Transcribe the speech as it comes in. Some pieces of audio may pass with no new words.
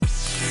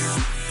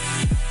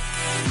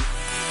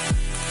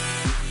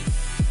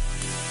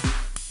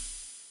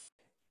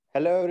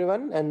Hello,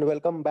 everyone, and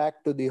welcome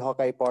back to the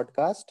Hawkeye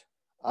podcast.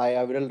 I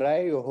am Avril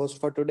Rai, your host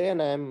for today,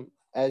 and I am,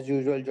 as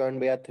usual, joined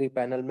by our three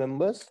panel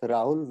members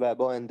Rahul,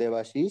 Vaibhav, and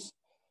Devashish.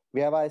 We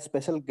have our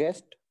special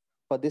guest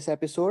for this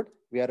episode.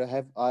 We have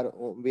our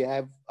own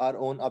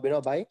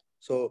Abhinav Bhai.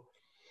 So,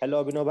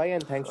 hello, Abhinav Bhai,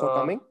 and thanks for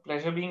coming.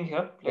 Pleasure being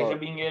here. Pleasure So,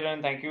 being here,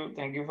 and thank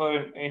you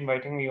for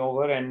inviting me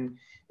over and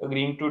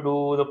agreeing to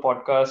do the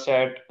podcast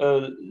at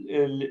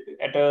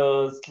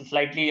a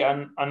slightly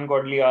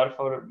ungodly hour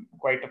for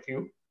quite a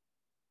few.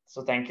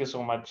 So thank you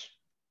so much.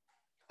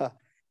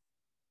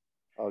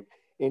 okay.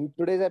 In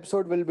today's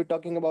episode, we'll be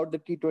talking about the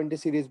T20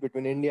 series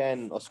between India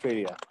and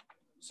Australia.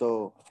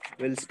 So,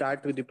 we'll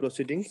start with the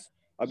proceedings.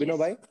 Abhinav Yes.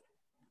 Bhai,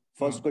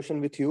 first Hmm.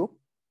 question with you.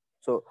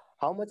 So,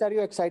 how much are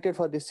you excited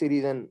for this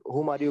series, and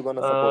whom are you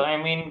gonna support? I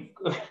mean,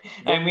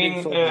 Don't be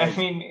so biased.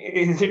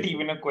 is it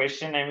even a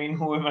question? I mean,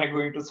 who am I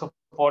going to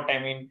support?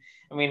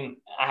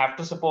 I have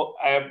to support.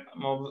 I'm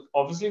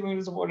obviously going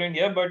to support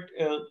India, but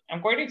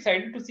I'm quite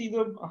excited to see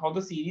the how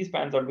the series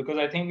pans out because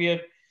I think we are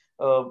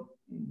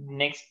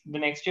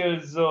the next year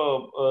is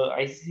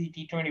ICC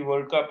T20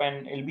 World Cup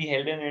and it'll be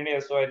held in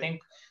India. So I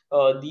think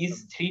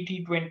these three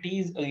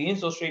T20s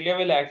against Australia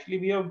will actually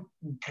be a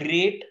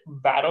great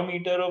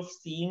barometer of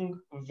seeing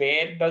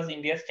where does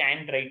India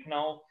stand right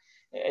now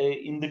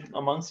in the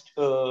amongst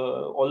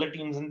all the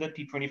teams in the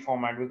T20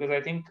 format because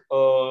I think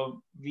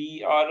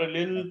we are a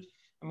little.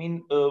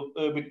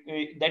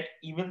 That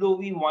even though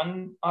we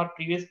won our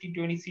previous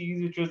T20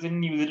 series, which was in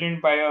New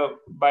Zealand by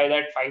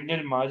that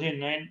 5-0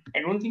 margin, and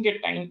I don't think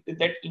at time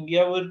that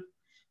India were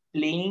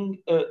playing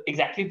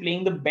exactly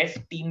playing the best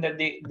team that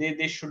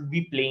they should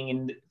be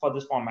playing for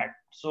this format.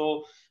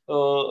 So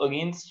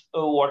against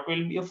what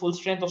will be a full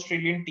strength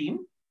Australian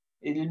team,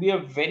 it will be a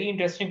very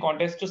interesting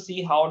contest to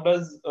see how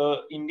does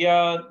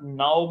India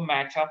now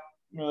match up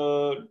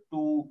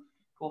to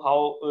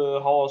how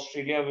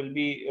Australia will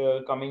be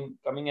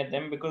coming at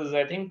them because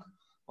I think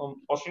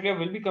Australia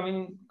will be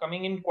coming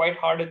in quite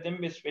hard at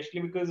them,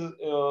 especially because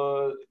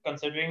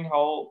considering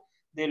how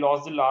they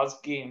lost the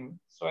last game.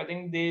 So I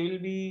think they will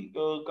be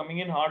coming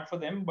in hard for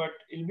them, but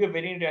it'll be a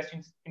very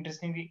interesting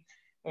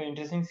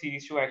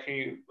series to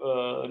actually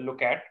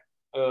look at.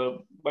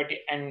 But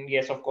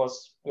yes, of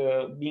course,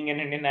 being an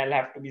Indian, I'll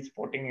have to be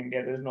supporting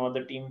India. There's no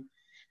other team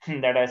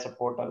that I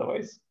support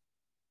otherwise.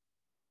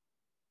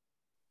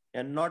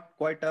 And not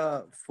quite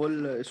a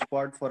full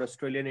squad for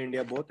Australia and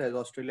India both, as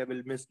Australia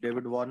will miss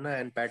David Warner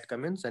and Pat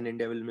Cummins, and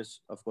India will miss,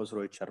 of course,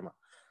 Rohit Sharma.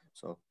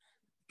 So,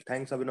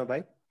 thanks, Abhinav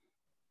Bhai.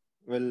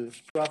 We'll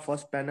to our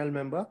first panel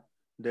member,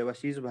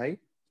 Devashish Bhai.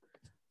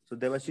 So,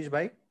 Devashish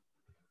Bhai,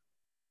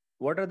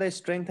 what are the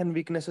strengths and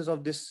weaknesses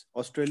of this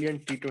Australian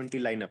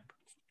T20 lineup?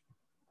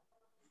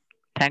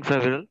 Thanks,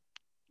 Avril.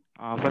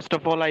 First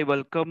of all, I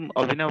welcome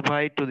Abhinav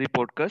Bhai to the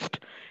podcast.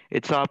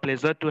 It's our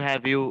pleasure to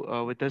have you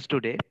with us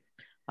today.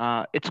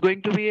 It's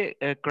going to be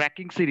a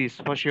cracking series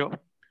for sure.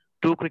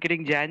 Two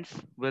cricketing giants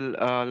will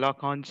lock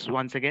horns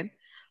once again.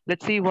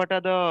 Let's see what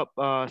are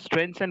the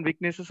strengths and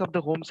weaknesses of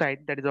the home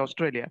side, that is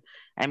Australia.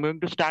 I'm going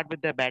to start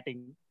with their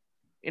batting.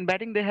 In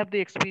batting, they have the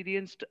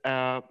experienced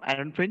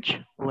Aaron Finch,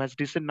 who has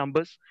decent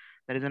numbers.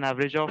 There is an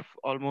average of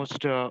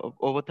almost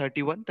over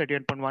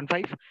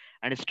 31.15,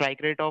 and a strike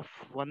rate of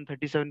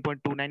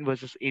 137.29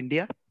 versus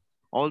India.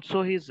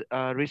 Also, his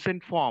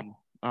recent form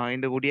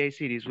in the ODI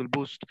series will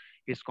boost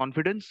his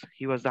confidence.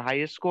 He was the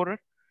highest scorer.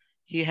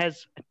 He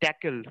has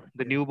tackled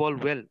the Yeah. new ball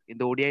well in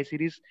the ODI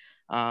series,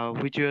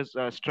 which was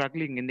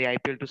struggling in the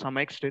IPL to some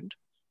extent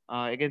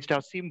against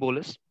our seam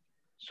bowlers.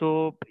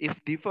 So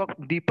if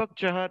Deepak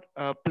Chahar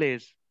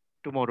plays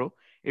tomorrow,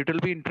 it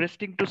will be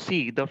interesting to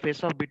see the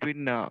face-off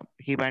between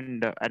him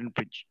and Aaron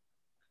Finch.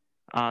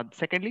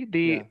 Secondly,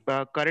 the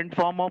Yeah. current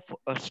form of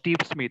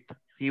Steve Smith.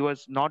 He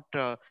was not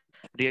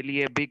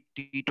really a big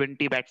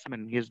T20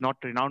 batsman. He is not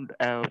renowned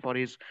for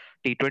his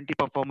T20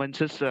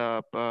 performances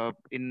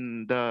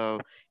in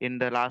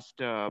the last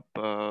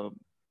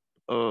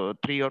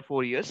 3 or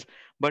 4 years.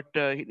 But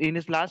in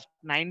his last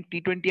 9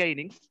 T20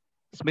 innings,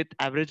 Smith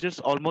averages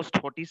almost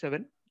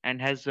 47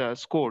 and has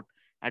scored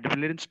at a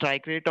brilliant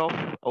strike rate of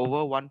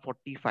over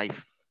 145.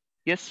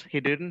 Yes, he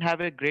didn't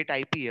have a great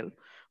IPL,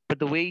 but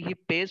the way he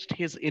paced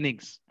his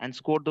innings and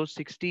scored those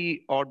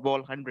 60 odd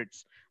ball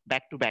hundreds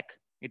back to back,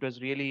 it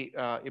was really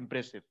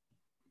impressive.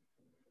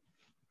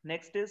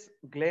 Next is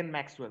Glenn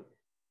Maxwell.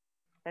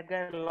 That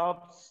guy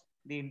loves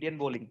the Indian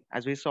bowling,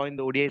 as we saw in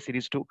the ODI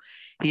series too.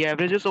 He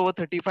averages over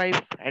 35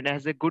 and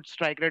has a good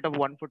strike rate of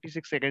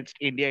 146 against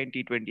India in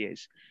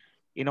T20s.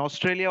 In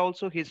Australia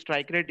also, his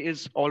strike rate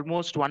is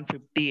almost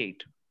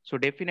 158. So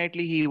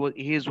definitely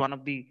he is one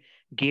of the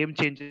game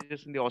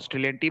changers in the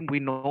Australian team. We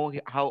know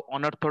how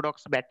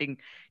unorthodox batting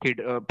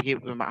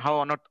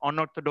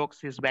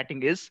unorthodox his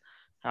batting is.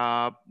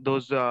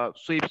 Those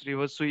sweeps,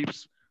 reverse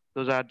sweeps,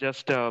 those are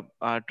just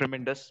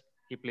tremendous.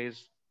 He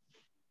plays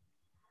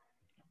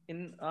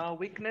in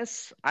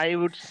weakness, I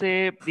would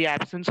say the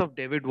absence of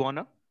David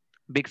Warner,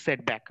 big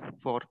setback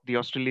for the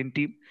Australian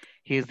team.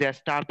 He is their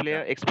star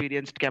player, Yeah.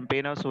 experienced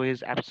campaigner, so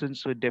his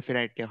absence would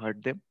definitely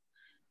hurt them.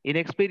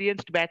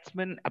 Inexperienced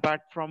batsmen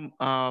apart from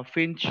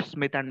Finch,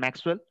 Smith, and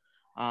Maxwell.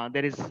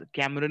 There is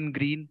Cameron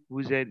Green, who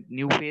is a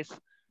new face,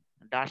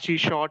 Darcy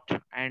Short,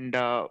 and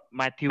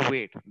Matthew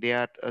Wade. They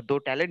are, though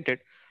talented,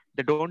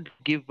 they don't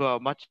give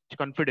much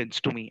confidence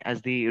to me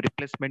as the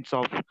replacements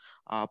of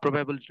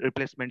probable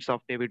replacements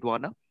of David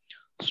Warner.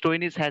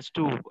 Stoinis has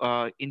two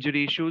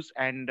injury issues,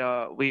 and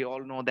we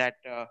all know that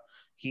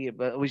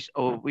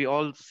we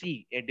all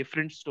see a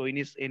different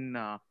Stoinis in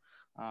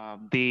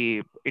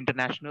the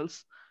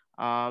internationals.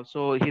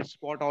 So his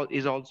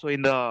is also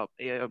in the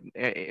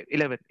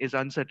 11 is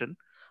uncertain.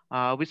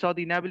 We saw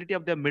the inability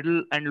of the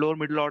middle and lower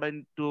middle order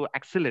to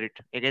accelerate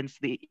against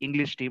the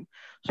English team.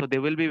 So they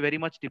will be very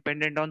much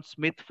dependent on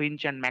Smith,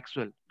 Finch, and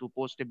Maxwell to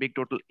post a big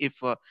total if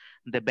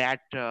they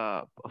bat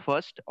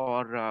first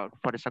or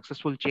for a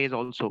successful chase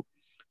also.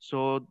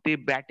 So the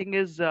batting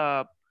is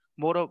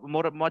more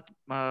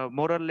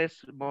or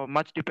less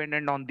much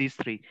dependent on these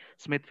three: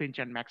 Smith, Finch,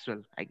 and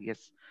Maxwell, I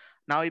guess.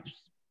 Now,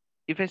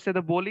 if I say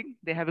the bowling,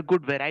 they have a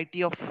good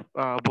variety of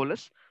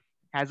bowlers.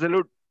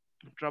 Hazelwood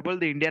troubled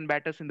the Indian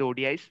batters in the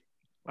ODIs.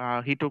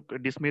 He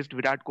took dismissed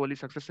Virat Kohli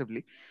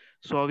successively.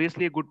 So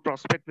obviously a good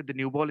prospect with the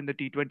new ball in the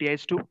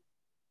T20Is too.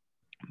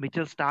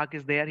 Mitchell Stark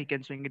is there. He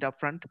can swing it up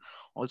front.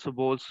 Also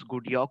bowls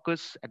good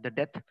Yorkers at the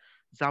death.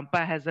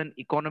 Zampa has an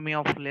economy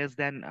of less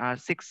than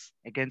 6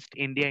 against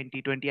India in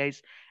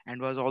T20Is and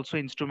was also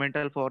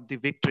instrumental for the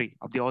victory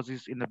of the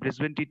Aussies in the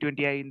Brisbane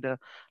T20I in the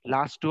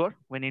last tour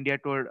when India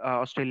toured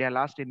Australia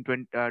last in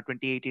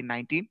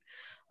 2018-19.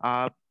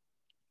 Uh,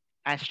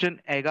 Ashton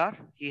Agar,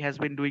 he has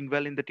been doing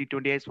well in the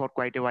T20Is for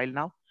quite a while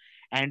now.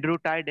 Andrew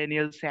Ty,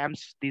 Daniel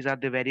Sams, these are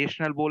the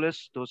variational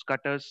bowlers, those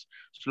cutters,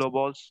 slow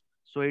balls.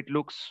 So it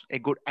looks a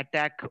good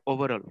attack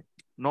overall.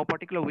 No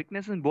particular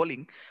weakness in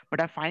bowling,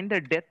 but I find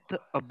the depth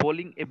of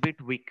bowling a bit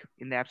weak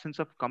in the absence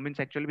of Cummins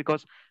actually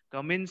because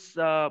Cummins,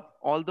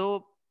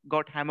 although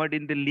got hammered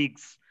in the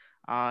leagues,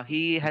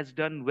 he has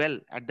done well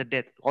at the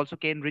death. Also,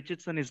 Kane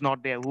Richardson is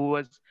not there, who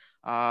was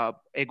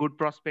a good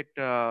prospect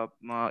at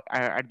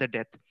the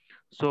death.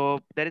 So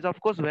there is of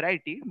course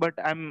variety, but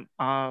I'm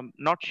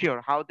not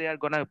sure how they are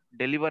gonna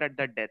deliver at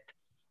the death,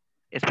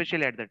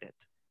 especially at the death.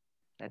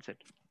 That's it.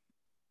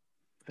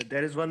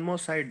 There is one more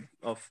side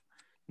of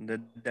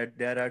that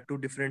there are two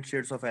different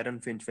shades of Aaron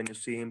Finch when you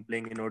see him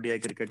playing in ODI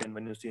cricket and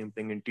when you see him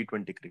playing in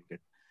T20 cricket.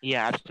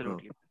 Yeah, So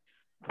absolutely.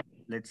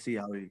 let's see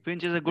how he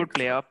Finch is a good makes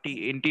player out.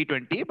 in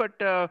T20,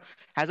 but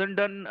hasn't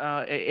done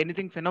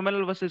anything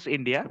phenomenal versus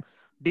India.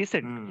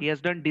 Decent. Hmm. He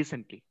has done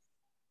decently.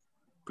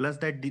 Plus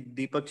that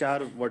Deepak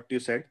Char, what you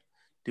said,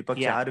 Deepak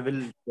Yeah, Char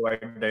will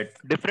provide that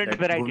different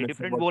variety, Bhuvneshwar,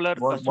 different bowler,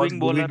 what swing Bhuvi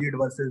bowler. did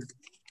versus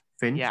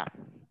Finch. Yeah,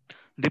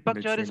 Deepak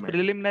Let's Char see, is man.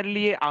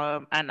 preliminarily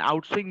an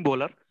outswing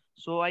bowler,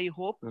 so I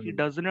hope he Hmm.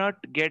 does not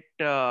get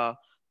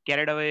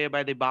carried away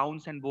by the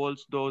bounce and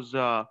bowls those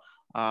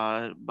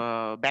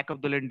back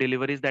of the lane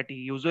deliveries that he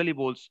usually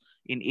bowls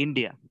in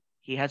India.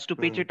 He has to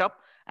pitch Hmm. it up,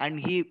 and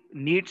he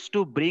needs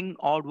to bring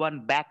odd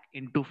one back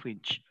into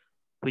Finch,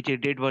 which he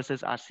did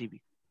versus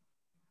RCB.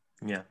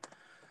 Yeah.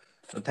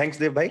 So thanks,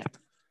 Dev bhai.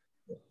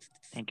 Yeah,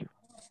 thank you.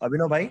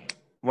 Abhinav bhai,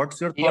 what's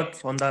your Yep.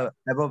 thoughts on the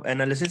above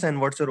analysis and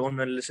what's your own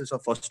analysis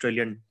of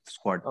Australian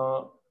squad?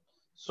 Uh,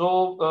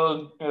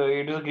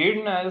 it was a great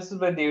analysis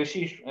by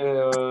Devashish,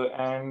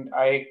 and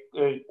I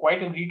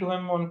quite agree to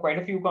him on quite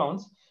a few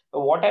counts.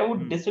 What I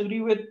would Hmm.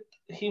 disagree with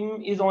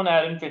him is on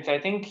Aaron Fitch. I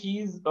think he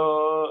is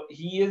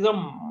a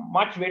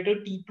much better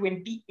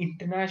T20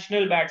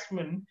 international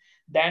batsman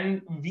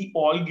than we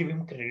all give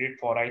him credit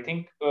for. I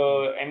think,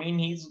 I mean,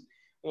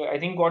 I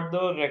think got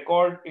the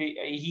record.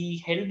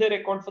 He held the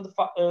record for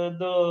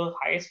the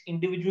highest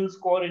individual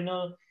score in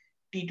a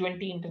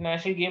T20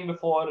 international game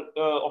before,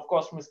 of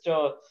course,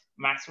 Mr.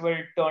 Maxwell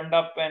turned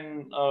up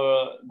and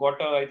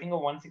got I think a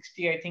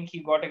 160. I think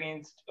he got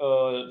against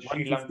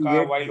Sri Lanka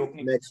 158, while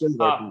opening. Maxwell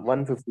got Ah,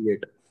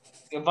 158.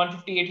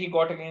 158 he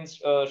got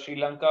against Sri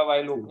Lanka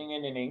while opening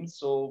an innings.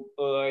 So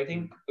I Hmm.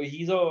 think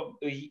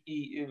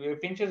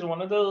Finch is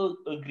one of the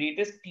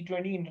greatest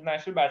T20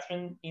 international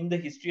batsmen in the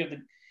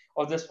history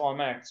of this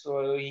format.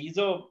 So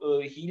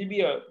he'll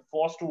be a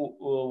force to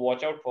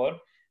watch out for.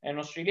 And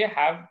Australia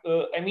have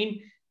I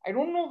mean I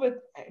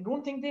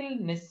don't think they'll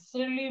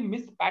necessarily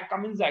miss Pat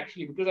Cummins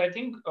actually because I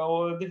think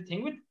the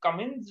thing with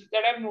Cummins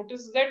that I've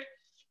noticed is that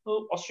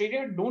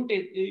Australia don't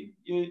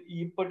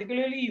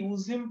particularly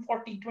use him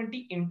for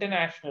T20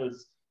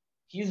 internationals.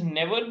 He's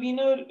never been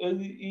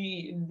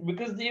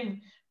because they've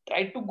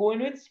tried to go in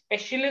with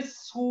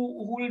specialists who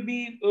will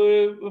be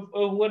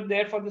who are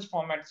there for this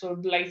format. So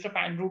the likes of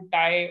Andrew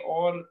Ty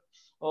or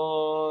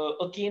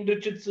a Kane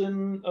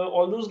Richardson,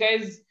 all those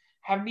guys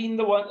have been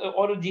the one,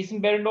 or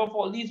Jason Behrendorff.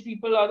 All these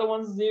people are the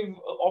ones they've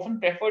often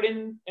preferred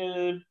in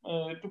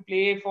to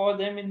play for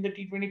them in the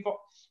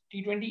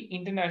T20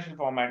 international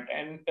format,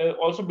 and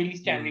also Billy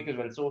Hmm. Stanwick as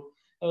well.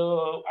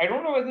 So I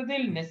don't know whether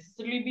they'll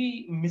necessarily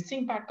be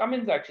missing Pat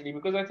Cummins actually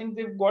because I think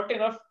they've got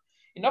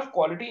enough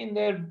quality in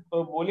their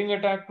bowling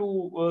attack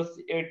to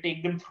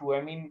take them through.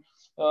 I mean,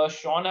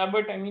 Sean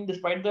Abbott, I mean,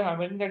 despite the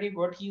hammering that he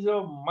got, he's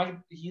a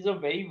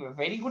very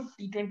very good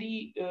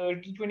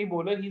T20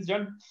 bowler. He's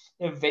done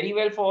very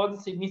well for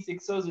the Sydney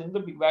Sixers in the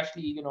Big Bash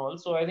League and all.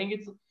 So I think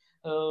it's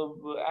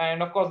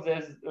and of course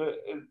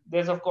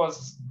there's of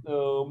course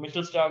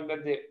Mitchell Stark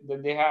that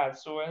they have.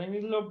 So I think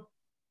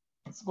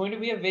it's going to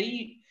be a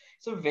very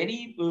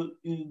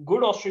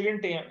good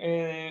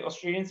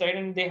Australian side,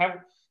 and they have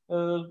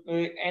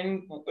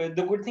and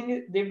the good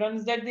thing they've done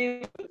is that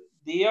they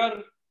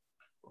are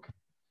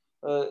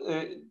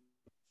uh,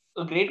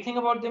 a great thing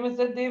about them is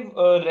that they've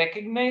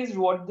recognized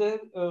what the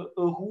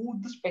who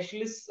the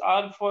specialists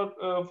are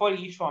for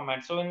each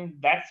format. So, and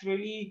that's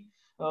a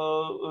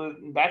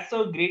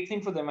great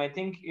thing for them. I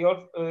think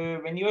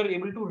when you're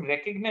able to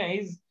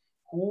recognize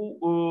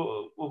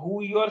who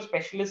your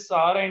specialists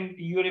are and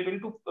you're able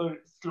to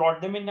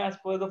slot them in as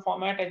per the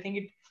format, I think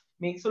it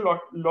makes a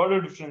lot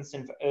of difference.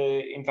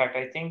 In fact,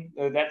 I think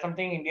that's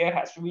something India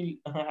has to be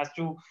has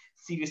to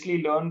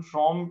seriously learn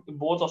from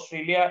both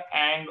Australia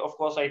and, of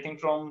course, I think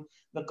from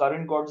the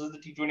current gods of the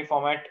T20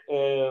 format,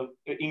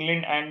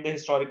 England and the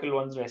historical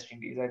ones, West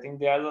Indies. I think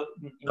India has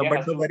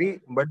to.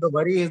 But the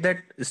worry is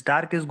that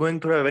Stark is going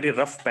through a very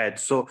rough patch.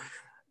 So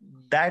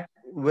that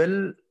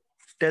will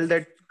tell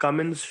that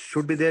Cummins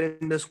should be there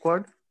in the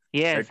squad.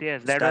 Yes,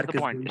 yes, that was the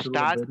point.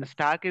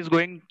 Stark is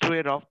going through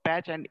a rough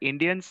patch, and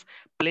Indians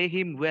play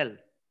him well.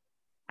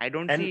 I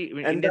don't see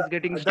Indians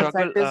getting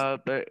struggle.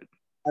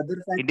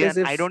 Other fact is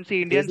if I don't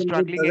see Indians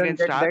struggling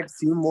against Stark. That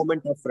seam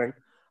moment up front.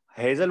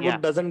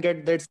 Hazelwood doesn't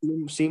get that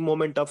seam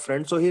moment up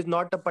front, so he's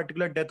not a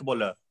particular death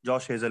bowler.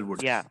 Josh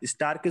Hazelwood. Yeah.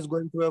 Stark is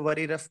going through a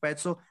very rough patch,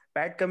 so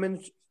Pat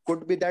Cummins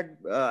could be that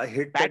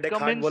hit Pat that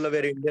hard bowler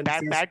where Indians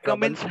Pat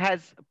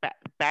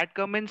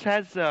Cummins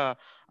has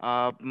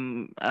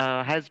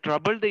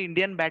troubled the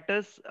Indian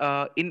batters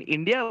in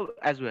India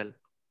as well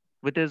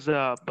with his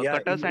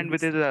cutters and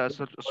with his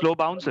slow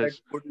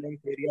bounces. That good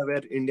length area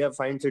where India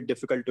finds it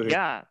difficult to hit.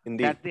 Yeah,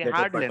 that's the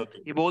hard length.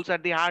 He bowls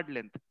at the hard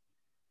length.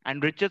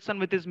 And Richardson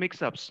with his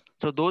mix-ups.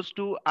 So those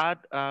two are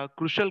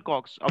crucial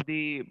cogs of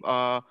the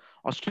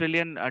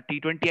Australian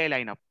T20I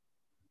lineup.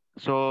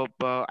 So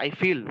I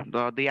feel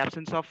the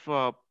absence of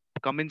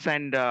Cummins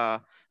and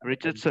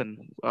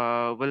Richardson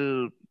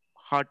will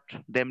hurt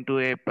them to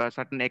a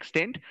certain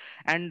extent.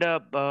 And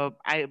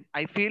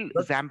I feel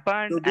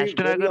Zampa and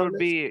Ashton Agar would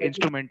be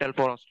instrumental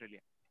for Australia.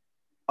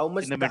 How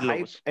much the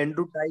hype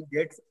Andrew Tye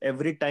gets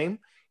every time,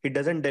 he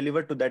doesn't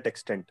deliver to that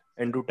extent.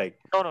 Andrew Tye.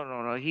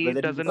 No. He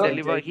doesn't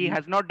deliver. He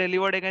has not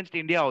delivered against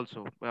India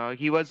also.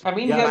 He was I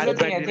mean, here's the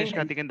thing. I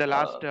think in the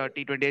last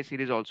T20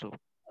 series also.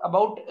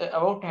 About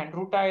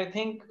Andrew Tye, I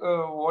think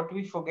what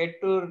we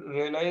forget to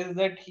realize is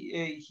that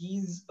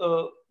his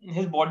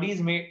body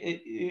is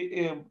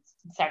made.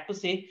 Sad to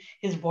say,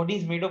 his body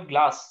is made of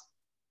glass.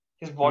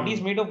 His body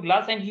is made of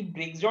glass, and he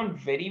breaks down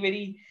very,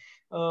 very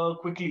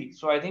quickly.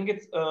 So I think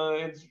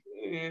I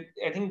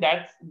think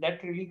that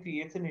really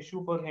creates an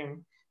issue for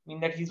him. I mean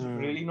that he's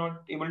really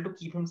not able to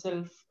keep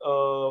himself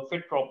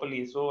fit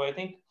properly. So I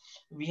think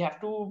we have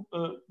to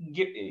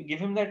give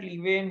him that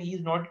leeway, and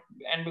he's not.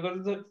 And because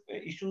of the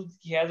issues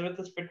he has with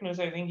his fitness,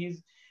 I think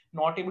he's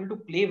not able to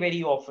play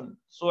very often.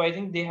 So I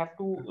think they have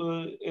to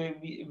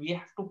we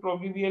have to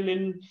probably be a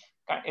little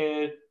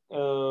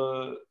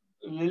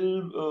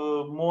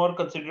more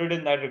considerate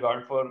in that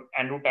regard for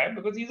Andrew Tye,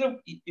 because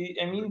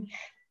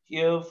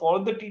for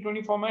the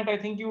T20 format, I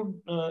think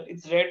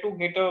it's rare to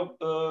get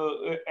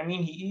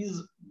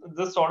he's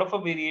the sort of a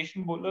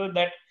variation bowler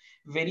that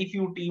very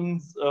few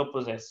teams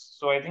possess.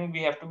 So I think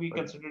we have to be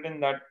considerate in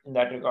that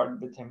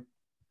regard with him.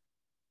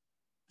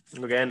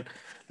 Again,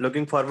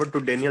 looking forward to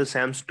Daniel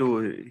Sams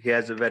too. He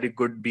has a very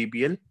good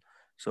BBL.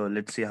 So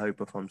let's see how he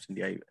performs in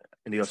the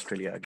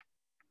Australia.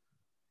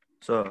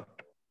 So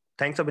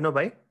thanks, Abhinav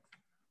bhai.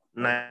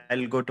 Now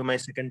I'll go to my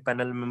second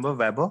panel member,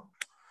 Vaibhav,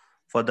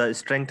 for the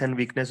strength and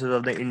weaknesses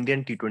of the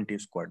Indian T20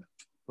 squad.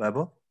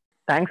 Vaibhav?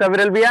 Thanks,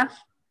 Aviral Bhaiya.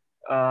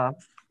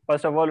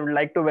 First of all, I would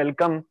like to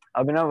welcome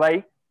Abhinav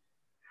bhai,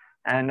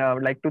 and I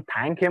would like to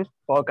thank him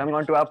for coming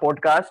on to our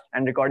podcast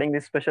and recording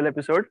this special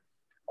episode.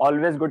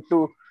 Always good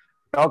to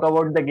talk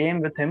about the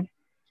game with him.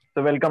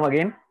 So welcome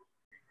again.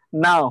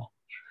 Now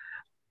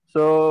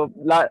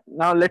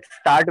let's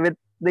start with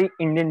the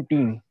Indian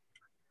team.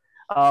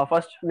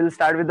 First, we'll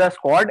start with the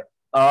squad.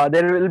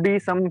 There will be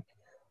some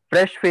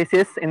fresh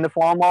faces in the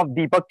form of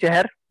Deepak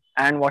Chahar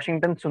and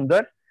Washington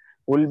Sundar,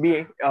 who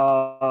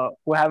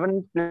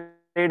haven't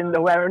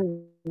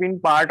been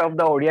part of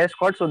the ODI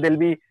squad, so they'll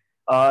be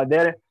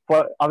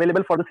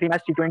available for the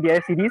 3-match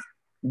T20I series.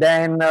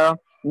 Then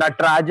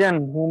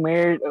Natarajan, who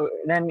made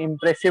an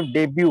impressive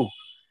debut,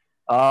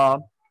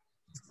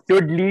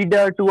 should lead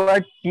to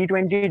a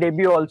T20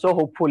 debut also,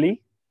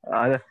 hopefully.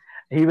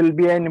 He will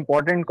be an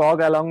important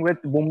cog along with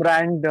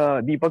Bumrah and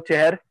Deepak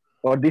Chahar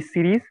for this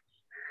series.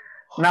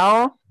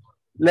 Now,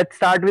 let's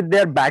start with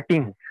their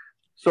batting.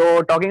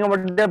 So, talking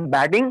about their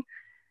batting,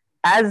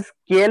 as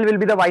KL will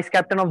be the vice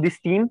captain of this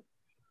team,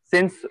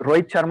 since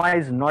Rohit Sharma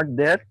is not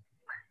there,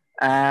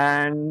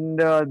 and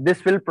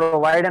this will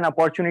provide an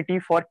opportunity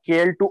for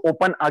KL to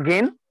open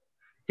again.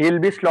 he'll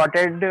be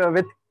slotted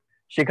with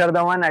Shikhar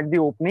Dhawan at the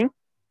opening.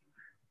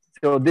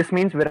 So this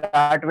means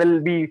Virat will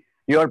be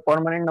your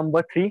permanent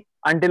number 3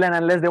 until and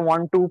unless they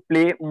want to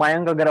play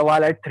Mayank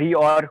Agarwal at 3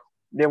 or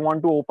they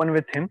want to open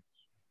with him.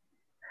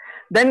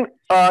 Then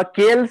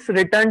KL's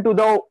return to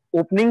the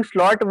opening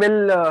slot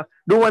will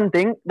do one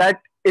thing, that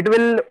it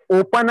will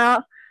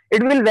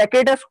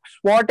vacate a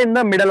spot in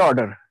the middle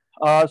order.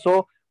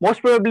 So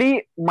most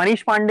probably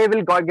Manish Pandey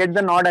will get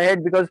the nod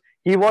ahead because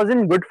he was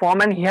in good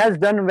form and he has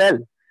done well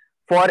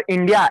for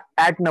India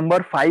at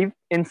number 5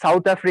 in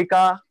South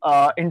Africa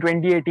in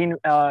 2018.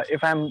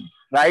 If I'm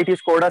right, he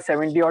scored a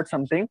 70 or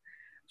something.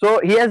 So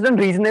he has done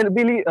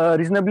reasonably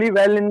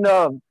well in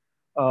the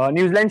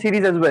New Zealand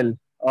series as well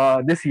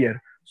this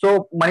year.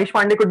 So Manish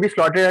Pandey could be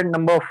slotted at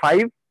number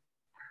 5.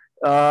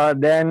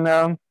 Then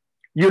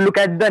you look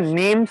at the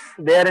names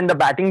there in the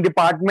batting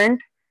department,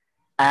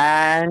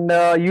 and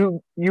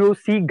you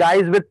see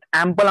guys with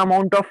ample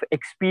amount of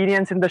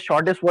experience in the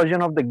shortest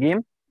version of the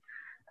game.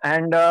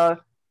 And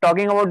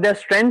talking about their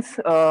strengths,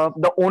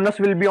 the onus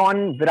will be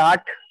on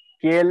Virat,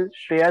 KL,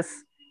 Shreyas,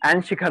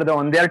 and Shikhar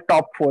Dhawan. They are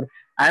top 4.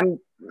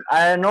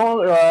 I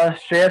know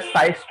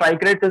Shreyas'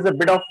 strike rate is a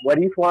bit of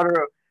worry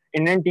for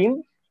Indian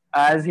team,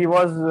 as he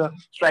was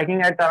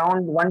striking at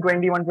around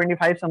 120,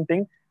 125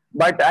 something.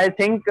 But I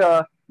think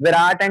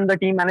Virat and the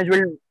team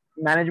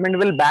management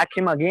will back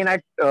him again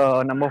at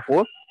number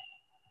 4.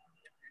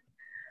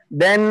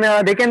 Then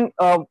they can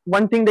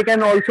one thing they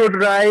can also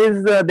try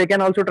is they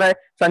can also try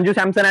Sanju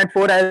Samson at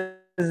 4,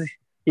 as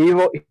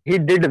he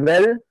did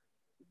well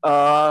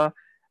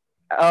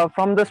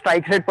from the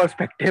strike rate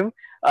perspective.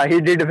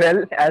 He did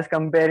well as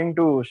comparing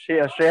to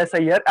Shreyas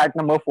Iyer at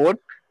number 4.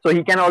 So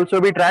he can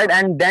also be tried,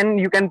 and then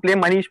you can play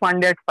Manish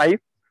Pandey at 5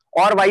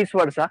 or vice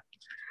versa.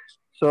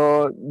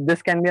 So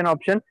this can be an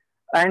option.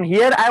 And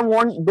here I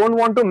don't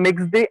want to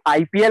mix the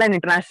IPL and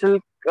international.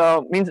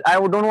 Means I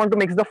don't want to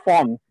mix the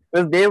form,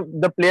 because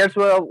the players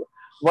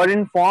were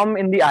in form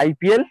in the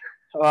IPL,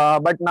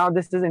 but now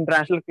this is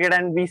international cricket,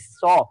 and we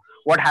saw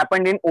what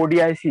happened in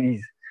ODI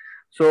series.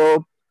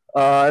 So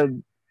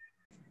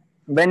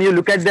when you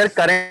look at their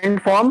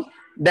current form,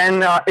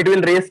 then it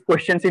will raise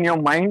questions in your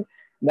mind.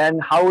 Then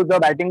how the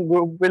batting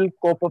group will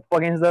cope up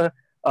against the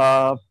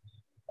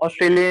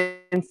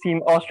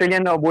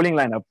Australian bowling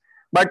lineup.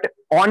 But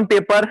on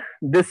paper,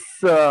 this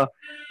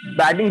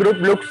batting group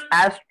looks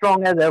as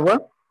strong as ever.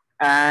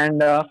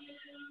 And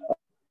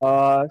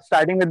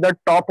starting with the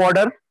top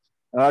order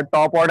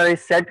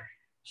is set.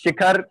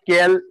 Shikhar,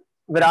 KL,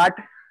 Virat,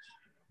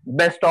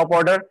 best top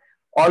order.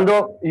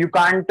 Although you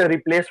can't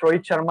replace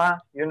Rohit Sharma,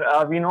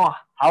 we know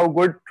how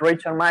good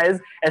Rohit Sharma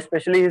is,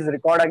 especially his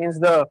record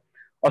against the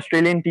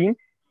Australian team.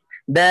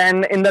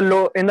 Then in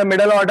the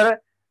middle order,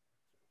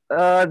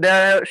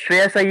 there are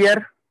Shreyas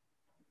Iyer,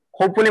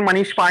 hopefully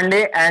Manish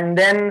Pandey, and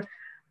then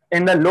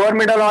in the lower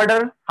middle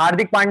order,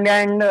 Hardik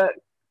Pandya and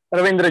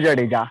Ravindra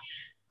Jadeja.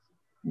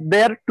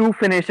 They're 2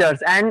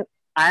 finishers, and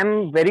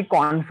I'm very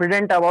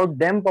confident about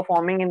them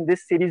performing in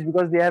this series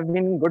because they have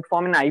been in good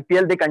form in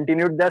IPL. They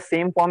continued the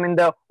same form in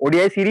the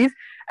ODI series,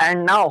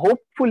 and now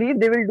hopefully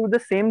they will do the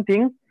same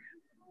thing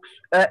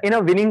in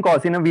a winning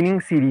cause, in a winning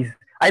series.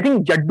 I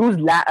think Jaddu's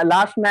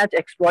last match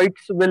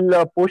exploits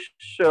will push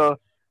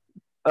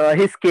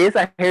his case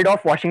ahead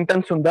of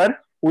Washington Sundar,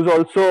 who's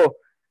also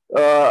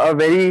a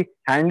very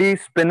handy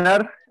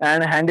spinner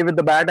and handy with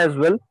the bat as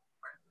well.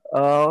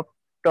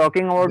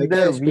 Talking about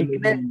the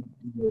weakness,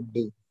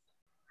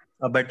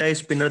 a better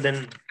spinner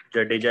than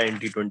Jadeja in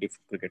T20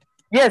 cricket.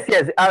 Yes.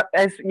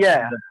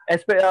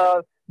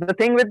 The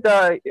thing with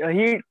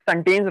he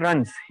contains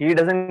runs. He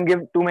doesn't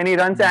give too many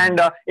runs,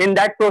 and in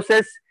that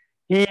process,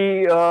 he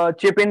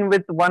chip in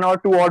with 1 or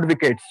 2 odd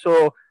wickets.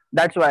 So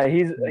that's why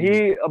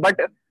But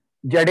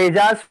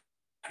Jadeja's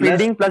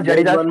fielding plus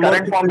Jadeja's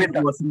current form with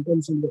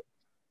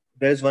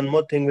there's one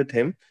more thing with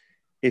him.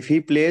 If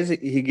he plays,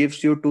 he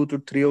gives you 2 to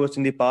 3 overs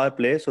in the power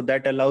play, so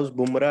that allows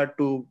Bumrah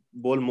to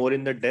bowl more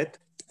in the death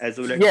as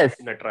well as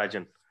in a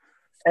Trajan.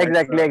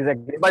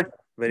 Exactly.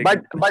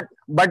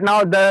 But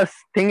now the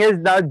thing is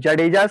that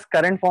Jadeja's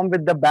current form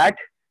with the bat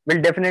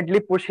will definitely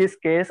push his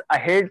case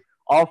ahead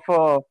of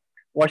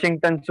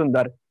Washington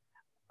Sundar.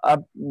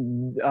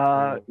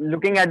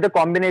 Looking at the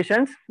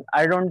combinations,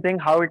 I don't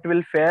think how it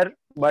will fare,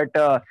 but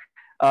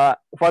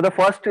for the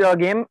first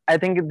game, I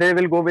think they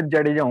will go with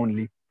Jadeja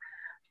only.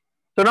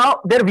 So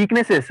now their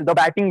weaknesses, the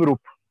batting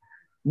group.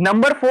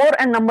 Number 4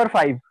 and number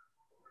 5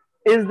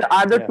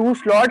 are the 2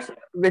 slots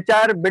which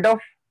are a bit of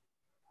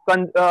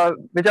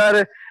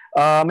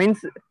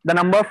means the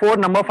number 4,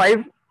 number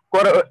 5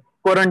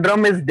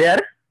 conundrum is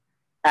there,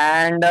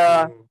 and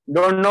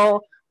don't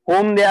know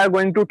whom they are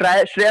going to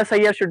try. Shreyas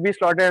Iyer should be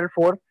slotted at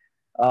 4,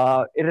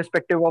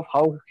 irrespective of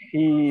how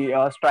he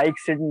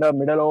strikes in the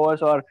middle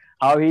overs or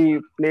how he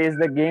plays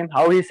the game,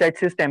 how he sets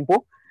his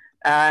tempo.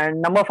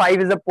 And number 5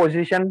 is a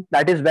position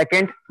that is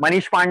vacant.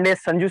 Manish Pandey,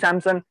 Sanju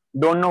Samson,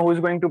 don't know who's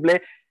going to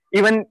play.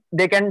 Even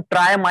they can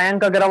try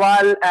Mayank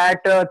Agarwal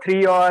at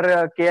 3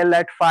 or KL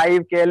at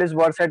 5. KL is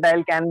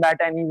versatile, can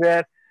bat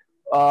anywhere.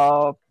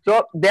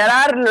 So there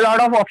are a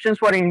lot of options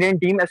for Indian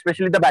team,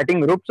 especially the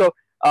batting group. So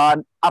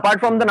apart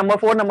from the number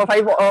 4, number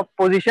 5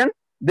 position,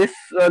 this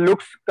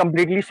looks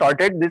completely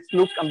sorted. This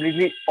looks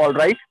completely all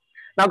right.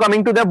 Now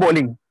coming to the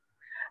bowling,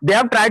 they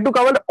have tried to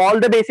cover all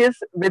the bases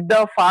with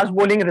the fast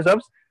bowling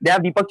reserves. They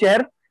have Deepak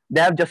Chahar,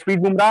 they have Jasprit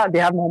Bumrah, they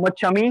have Mohammad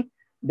Shami,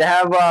 they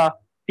have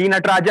T.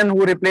 Natarajan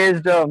who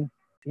replaced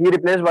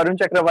Varun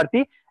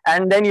Chakravarti,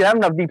 and then you have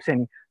Navdeep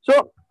Saini.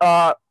 So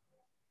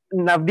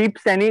Navdeep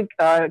Saini,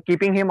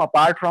 keeping him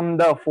apart from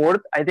the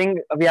fourth, I think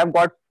we have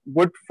got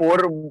good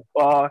 4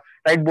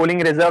 right bowling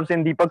reserves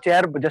in Deepak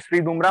Chahar,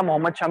 Jasprit Bumrah,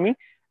 Mohammad Shami,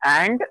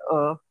 and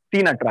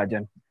T.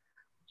 Natarajan.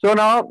 So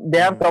now they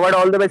have covered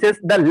all the bases.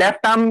 The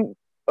left arm,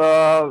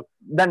 the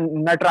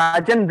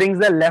Natarajan brings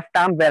the left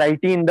arm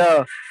variety in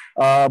the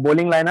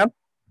bowling lineup,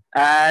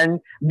 and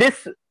the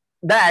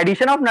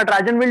addition of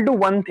Natarajan will do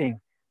one thing.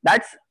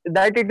 That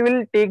it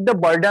will take the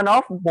burden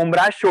off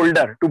Bumrah's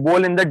shoulder to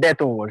bowl in the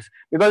death overs,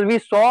 because we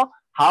saw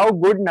how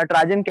good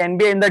Natarajan can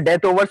be in the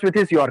death overs with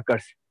his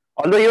Yorkers.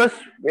 Although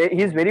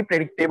he's very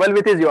predictable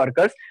with his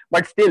Yorkers,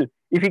 but still,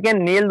 if he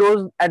can nail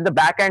those at the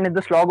back end in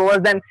the slog overs,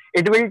 then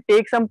it will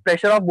take some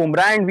pressure off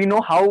Bumrah, and we know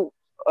how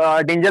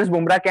dangerous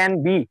Bumrah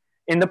can be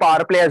in the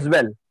power play as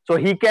well. So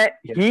he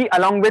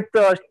along with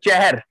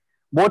Chahar,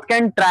 both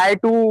can try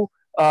to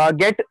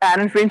get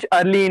Aaron Finch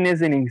early in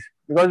his innings,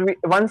 because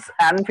once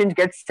Aaron Finch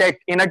gets set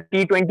in a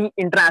T20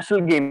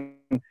 international game,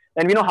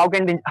 then we know how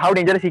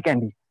dangerous he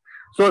can be.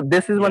 So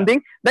this is one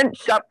thing. Then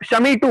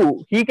Shami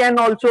too, he can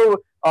also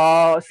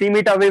seam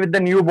it away with the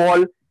new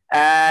ball,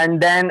 and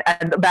then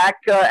at the back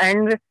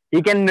end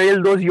he can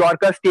nail those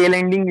Yorkers, tail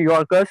ending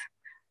Yorkers.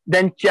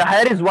 Then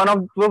Chahar is one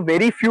of the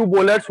very few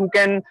bowlers who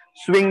can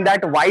swing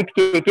that white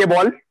KK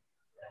ball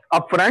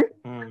up front.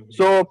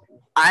 So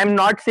I'm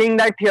not saying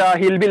that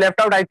he'll be left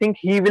out. I think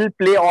he will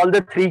play all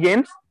the 3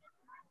 games,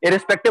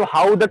 irrespective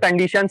how the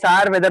conditions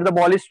are, whether the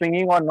ball is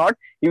swinging or not.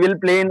 He will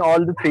play in all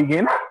the 3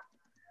 games,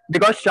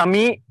 because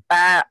Shami,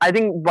 I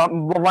think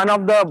one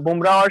of the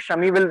Bumrah or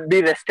Shami will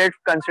be rested,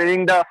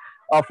 considering the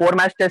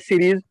 4-match test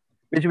series,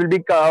 which will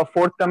be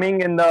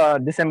forthcoming in the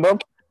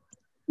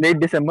late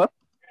December.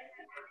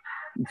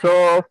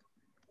 So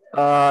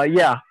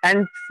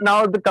and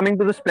now coming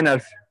to the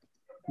spinners,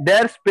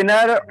 their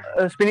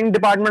spinning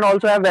department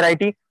also have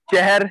variety.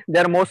 Chahar,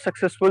 the most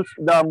successful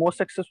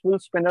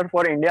spinner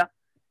for India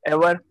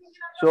ever.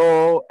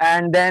 So,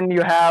 and then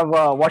you have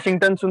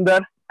Washington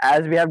Sundar,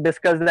 as we have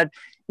discussed, that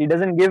he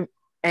doesn't give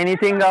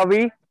anything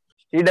away.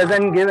 He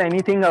doesn't give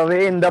anything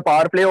away in the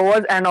power play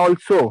overs, and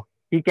also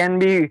he can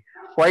be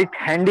quite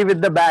handy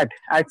with the bat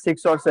at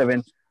 6 or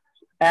 7.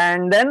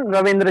 And then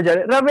Ravindra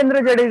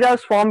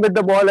Jadeja's form with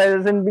the ball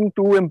hasn't been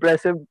too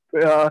impressive.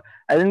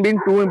 Hasn't been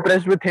too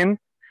impressed with him,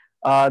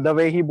 the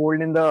way he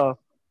bowled in the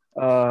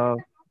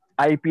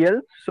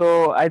IPL.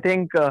 So I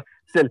think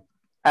still,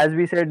 as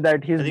we said,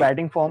 that his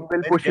batting form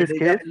will push his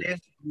case.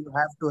 You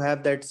have to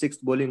have that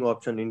 6th bowling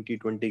option in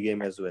T20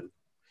 game as well.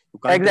 You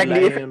can't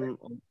Exactly. rely on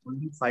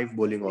only 5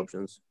 bowling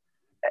options.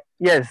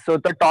 Yes, so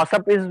the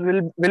toss-up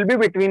will be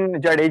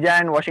between Jadeja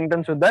and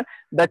Washington Sundar.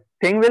 The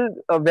thing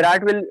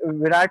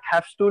Virat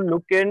has to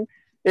look in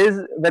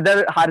is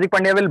whether Hardik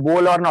Pandya will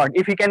bowl or not.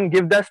 If he can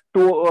give those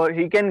 2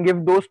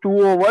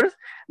 overs,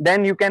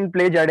 then you can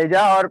play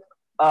Jadeja,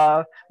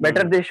 or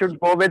better they should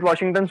go with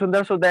Washington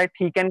Sundar, so that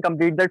he can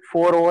complete that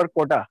 4-over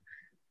quota.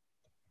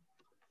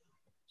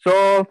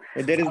 So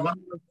there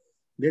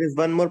is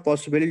one more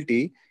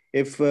possibility.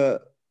 If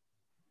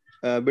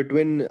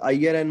between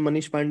Iyer and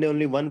Manish Pandey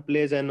only one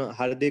plays, and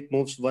Hardik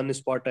moves 1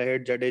 spot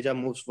ahead, Jadeja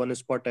moves 1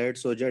 spot ahead,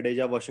 so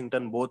Jadeja,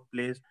 Washington both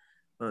plays,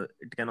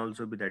 it can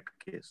also be that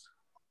case.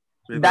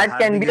 Because that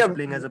can Hardik be is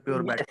playing as a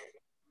pure batter.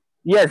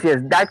 Yes,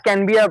 that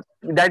can be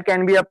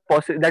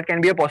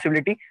a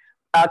possibility.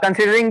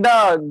 Considering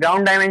the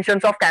ground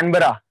dimensions of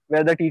Canberra,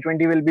 where the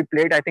T20 will be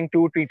played, I think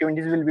 2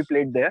 T20s will be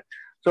played there.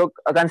 So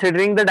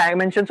considering the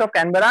dimensions of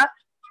Canberra,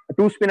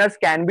 2 spinners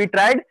can be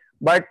tried.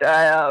 But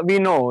we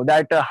know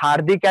that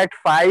Hardik at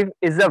 5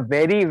 is a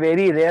very,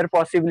 very rare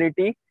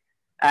possibility,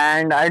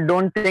 and I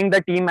don't think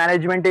the team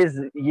management is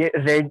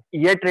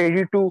yet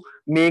ready to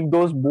make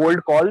those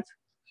bold calls.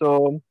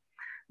 So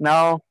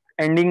now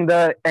ending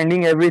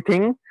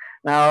everything.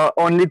 Now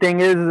only thing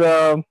is,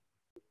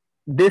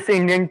 this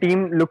Indian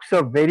team looks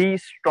a very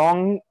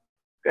strong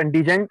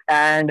contingent,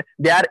 and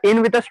they are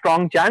in with a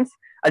strong chance.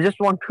 I just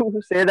want to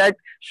say that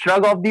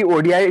shrug off the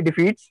ODI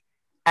defeats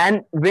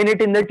and win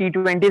it in the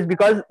T20s,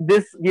 because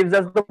this gives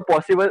us the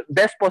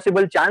best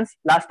possible chance.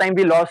 Last time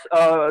we lost,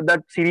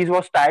 the series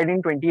was tied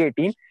in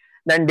 2018.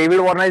 Then David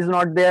Warner is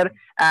not there,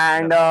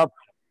 and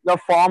the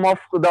form of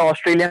the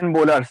Australian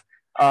bowlers,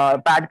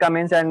 Pat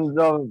Cummins, and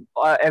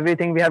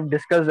everything we have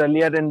discussed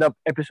earlier in the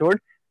episode.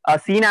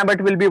 Sean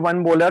Abbott will be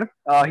one bowler.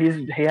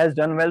 He has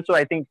done well, so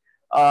I think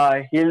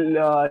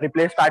he'll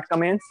replace Pat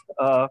Cummins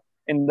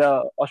in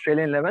the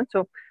Australian 11.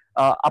 So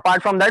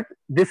apart from that,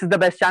 this is the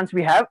best chance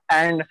we have,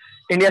 and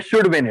India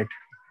should win it.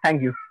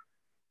 Thank you.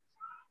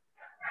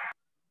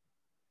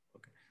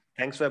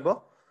 Thanks,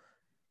 Webo.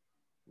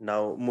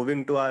 Now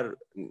moving to our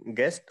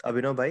guest,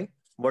 Abhinav Bhai.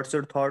 What's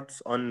your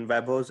thoughts on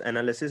Vaibhav's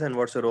analysis and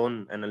what's your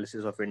own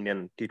analysis of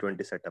Indian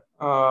T20 setup?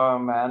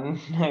 Man,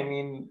 I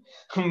mean,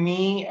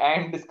 me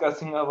and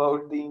discussing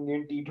about the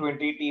Indian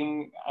T20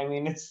 team, I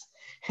mean, it's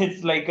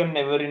like a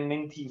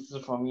never-ending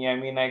thesis for me. I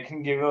mean, I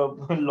can give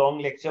a long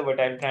lecture, but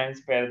I'll try and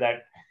spare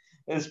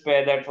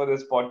that for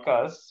this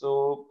podcast.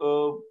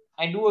 So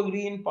I do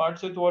agree in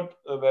parts with what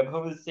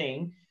Vaibhav is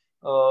saying,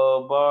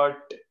 but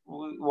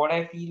what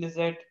I feel is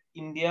that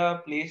India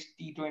plays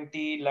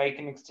T20 like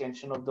an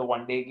extension of the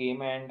one-day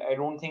game, and I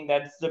don't think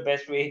that's the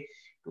best way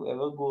to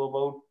ever go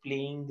about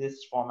playing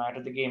this format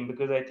of the game,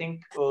 because I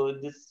think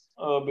this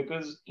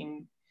because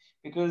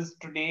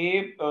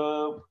today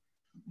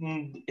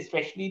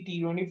especially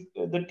T20,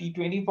 the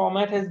T20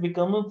 format has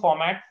become a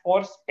format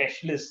for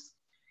specialists.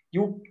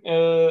 You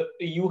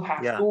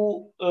have Yeah.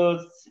 to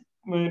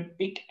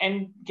pick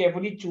and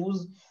carefully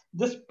choose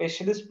the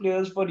specialist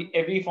players for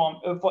every form,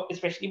 for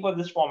especially for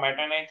this format.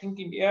 And I think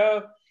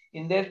India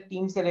in their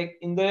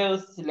in their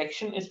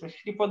selection,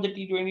 especially for the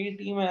T20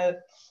 team,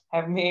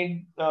 have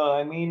made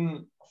I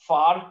mean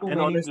far too And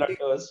many honestly,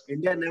 blunders.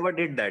 India never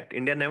did that.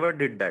 India never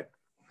did that.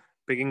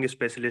 Picking a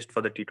specialist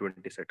for the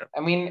T20 setup.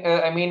 I mean,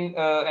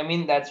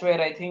 that's where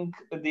I think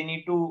they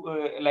need to,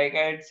 like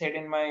I had said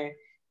in my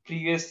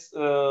previous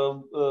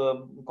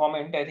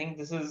comment. I think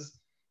this is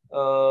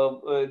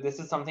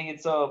something.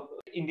 It's a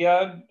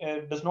India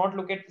does not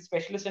look at the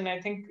specialists, and I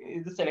think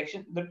the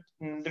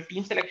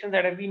team selections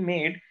that have been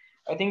made.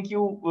 I think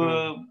you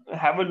Hmm.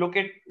 have a look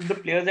at the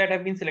players that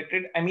have been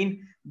selected. I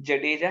mean,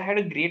 Jadeja had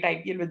a great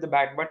IPL with the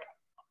bat, but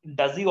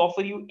does he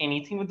offer you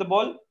anything with the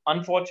ball?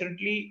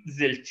 Unfortunately,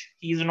 zilch.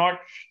 He's not.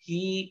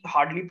 He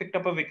hardly picked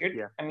up a wicket.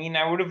 Yeah. I mean,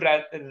 I would have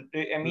rather.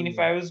 I mean, if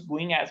Hmm. I was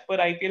going as per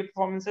IPL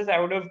performances, I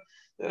would have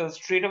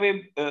straight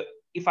away.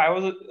 If I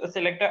was a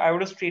selector, I would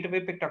have straight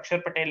away picked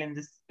Akshar Patel in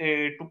this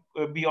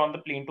to be on the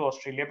plane to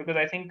Australia, because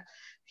I think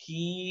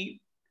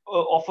he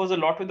offers a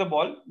lot with the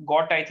ball.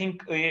 I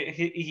think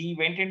he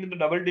went into the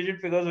double digit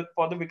figures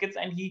for the wickets,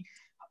 and he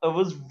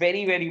was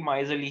very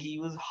miserly. He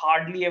was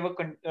hardly ever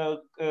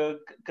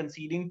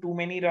conceding too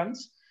many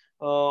runs.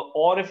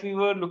 Or if we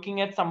were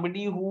looking at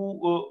somebody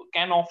who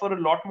can offer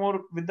a lot more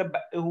with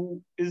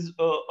who is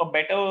a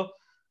better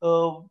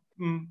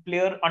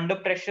player under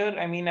pressure,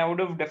 I mean, I would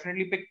have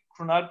definitely picked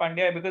Krunal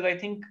Pandya, because I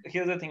think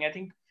here's the thing. I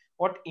think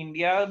what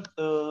India,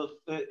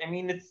 I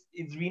mean,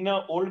 it's been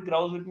a old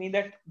grouse with me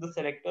that the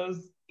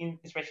selectors, in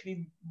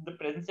especially the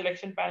present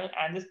selection panel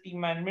and this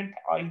team management,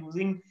 are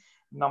using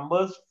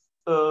numbers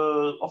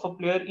of a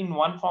player in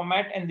one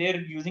format, and they're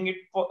using it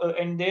for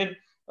and they're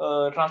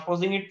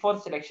transposing it for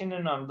selection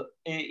in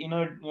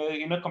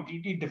a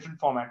completely different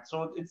format.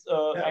 So it's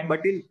Yeah, and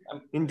but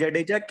in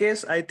Jadeja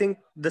case, I think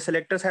the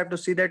selectors have to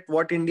see that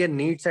what India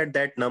needs at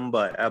that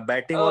number, a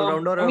batting all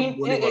rounder or a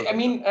bowling all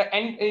rounder.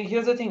 and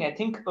here's the thing. I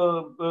think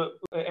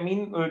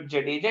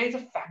Jadeja is a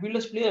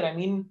fabulous player. I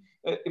mean,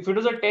 if it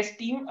was a test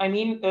team, I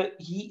mean,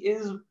 he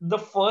is the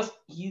first.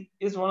 He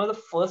is one of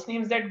the first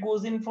names that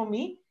goes in for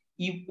me,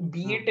 Hmm.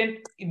 be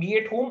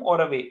it home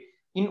or away.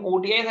 In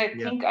ODIs, I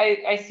Yeah. think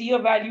I see a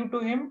value to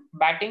him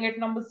batting at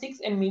number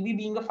 6 and maybe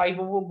being a 5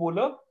 over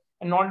bowler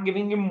and not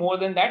giving him more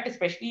than that,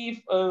 especially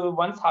if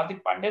once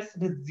Hardik Pandya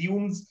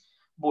resumes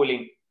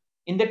bowling.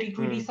 In the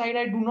T20 Hmm. side,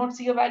 I do not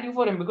see a value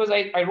for him, because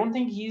I don't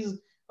think he's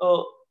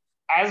uh,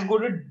 as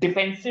good a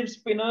defensive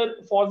spinner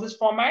for this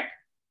format,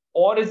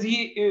 or is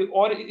he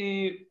or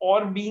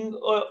being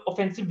a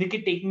offensive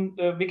wicket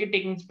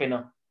taking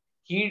spinner.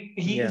 He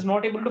Yeah. is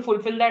not able to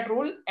fulfill that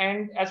role.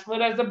 And as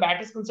far as the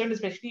bat is concerned,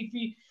 especially if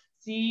we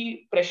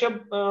see pressure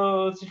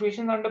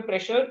situations under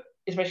pressure,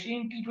 especially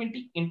in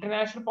T20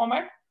 international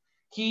format,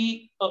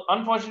 he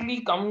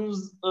unfortunately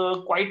comes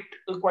quite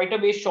a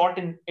way short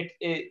in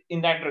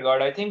that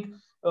regard. I think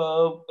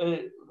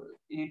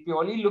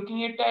purely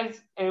looking at it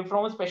as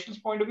from a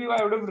specialist point of view,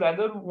 I would have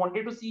rather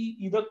wanted to see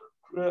either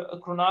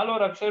Krunal or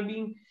Akshar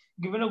being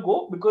given a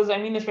go, because I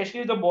mean,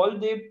 especially the ball,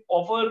 they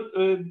offer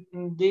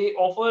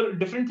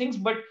different things,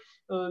 but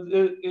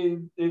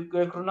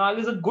Krunal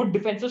is a good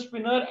defensive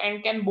spinner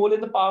and can bowl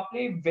in the power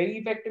play very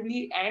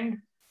effectively, and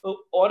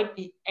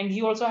and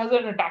he also has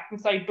an attacking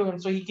side to him,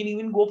 so he can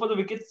even go for the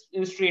wickets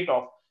straight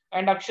off.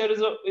 And Akshar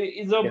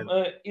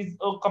Yeah.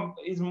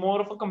 is more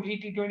of a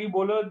complete T20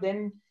 bowler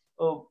than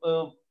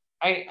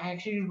I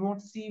actually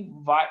don't see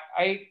why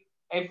I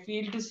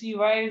fail to see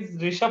why is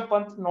Rishabh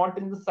Pant not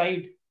in the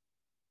side.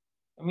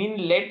 I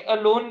mean, let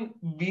alone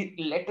the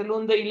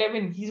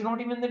 11. He's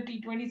not even the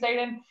T20 side,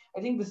 and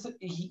I think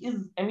he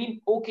is. I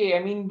mean, okay.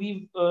 I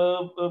mean,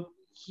 I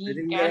he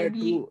think there are can be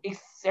two issues.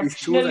 I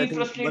exceptionally think one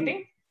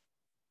frustrating.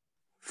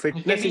 He can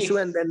fitness be issue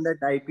and then that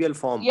IPL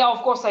form. Yeah, of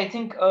course. I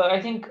think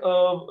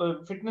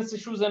fitness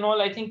issues and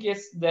all. I think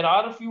yes, there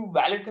are a few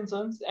valid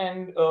concerns,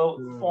 and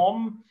Hmm.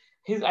 form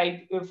in the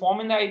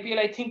IPL.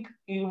 I think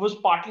it was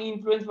partly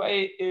influenced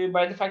by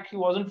the fact he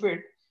wasn't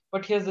fit.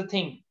 But here's the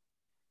thing: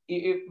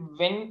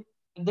 when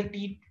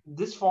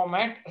this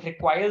format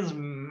requires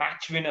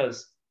match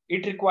winners,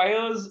 it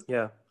requires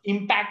Yeah.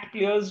 impact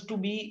players to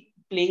be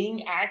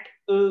playing at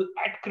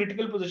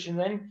critical positions,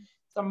 and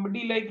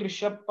somebody like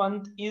Rishabh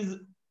Pant is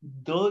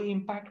the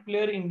impact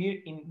player in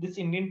this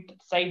Indian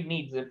side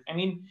needs. I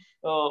mean,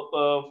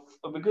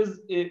 because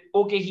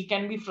okay, he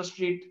can be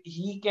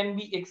he can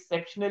be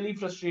exceptionally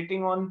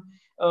frustrating on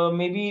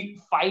maybe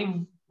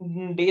 5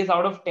 days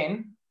out of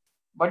 10,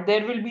 but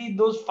there will be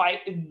those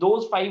 5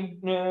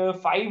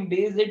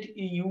 days that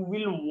you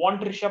will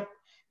want Rishabh.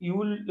 You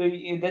will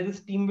that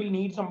this team will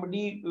need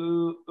somebody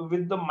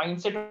with the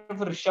mindset of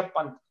Rishabh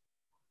Pant.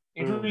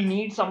 It will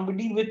need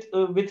somebody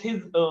with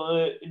his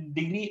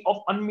degree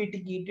of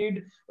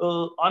unmitigated,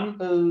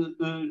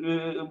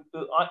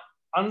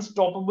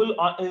 unstoppable,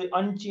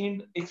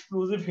 unchained,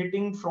 explosive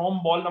hitting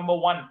from ball number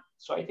one.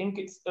 So I think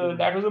it's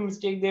that was a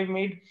mistake they've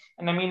made,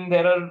 and I mean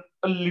there are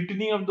a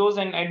litany of those,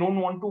 and I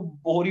don't want to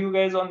bore you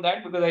guys on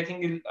that because I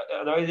think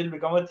otherwise it'll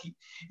become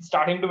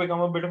starting to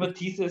become a bit of a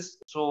thesis.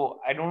 So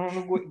I don't want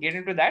to get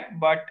into that.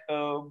 But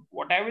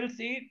what I will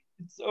say,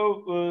 it's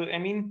I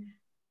mean,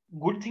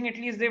 good thing at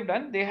least they've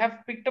done. They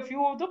have picked a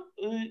few of the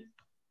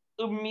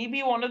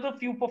maybe one of the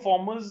few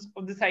performers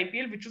of this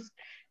IPL, which was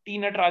T.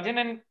 Natarajan,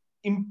 and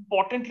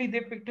importantly,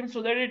 they picked him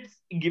so that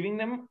it's giving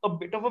them a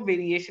bit of a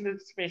variation,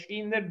 especially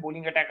in their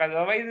bowling attack.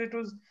 Otherwise, it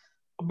was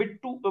a bit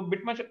too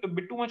much of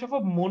a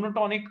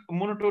monotonic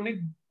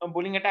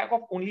bowling attack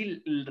of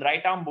only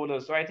right arm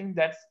bowlers. So I think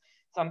that's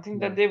something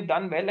that they've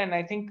done well, and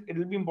I think it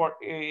will be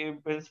important,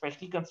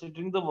 especially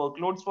considering the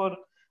workloads for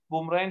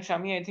Bumrah and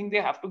Shami. I think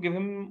they have to give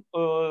him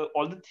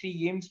all the 3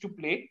 games to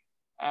play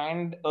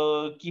and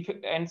keep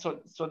it, and so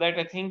that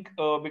I think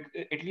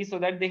at least so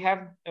that they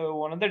have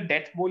one of the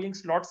death bowling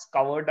slots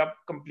covered up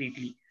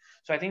completely.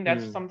 So I think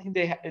that's something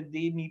they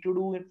need to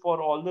do it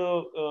for all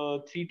the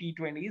 3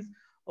 T20s.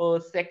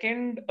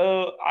 Second,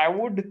 I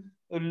would,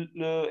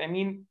 I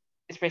mean,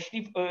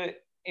 especially.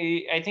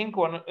 I think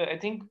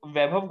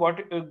Webb have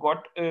got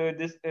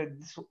this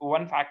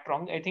one fact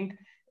wrong. I think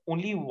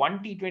only one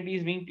T20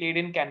 is being played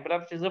in Canberra,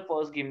 which is the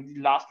first game. The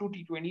last 2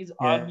 T20s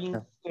are being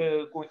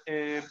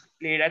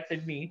played at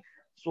Sydney.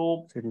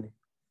 So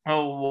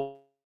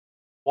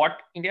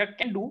what India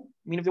can do,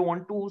 I mean, if they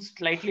want to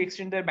slightly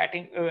extend their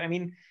batting,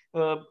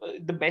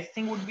 the best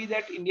thing would be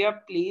that India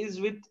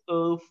plays with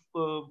Hardik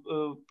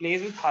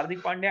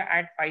Pandya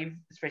at 5,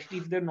 especially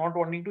if they're not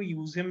wanting to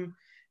use him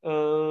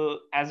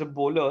as a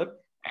bowler,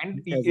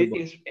 and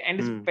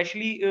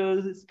especially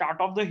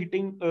start off the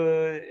hitting,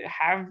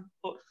 have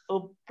a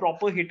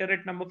proper hitter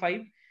at number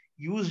 5,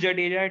 use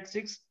Jadeja at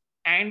 6,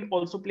 and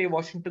also play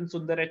Washington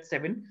Sundar at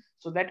 7,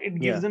 so that it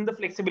gives them the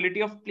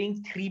flexibility of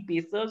playing 3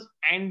 pacers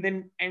and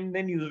then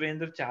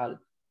Yuzvendra Chahal.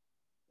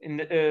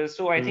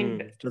 So I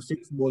think so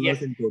 6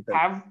 bowlers in total.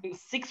 Have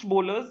 6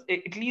 bowlers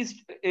at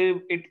least.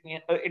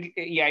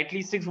 At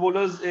least 6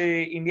 bowlers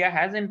India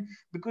has, and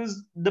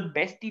because the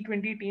best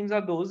T20 teams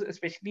are those,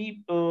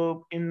 especially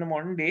in the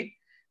modern day,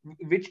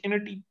 which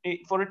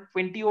for a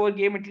 20-over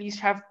game at least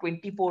have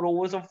 24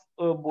 overs of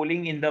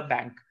bowling in the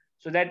bank.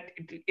 So that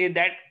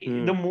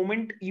the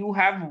moment you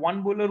have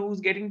one bowler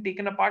who's getting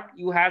taken apart,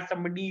 you have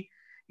somebody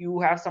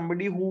who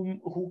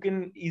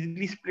can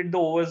easily split the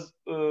overs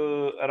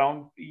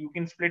around. You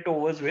can split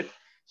overs with.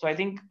 So I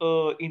think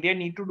India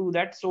need to do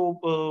that. So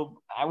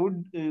I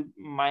would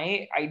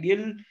my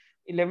ideal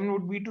 11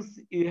 would be to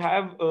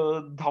have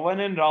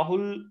Dhawan and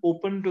Rahul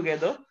open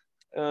together.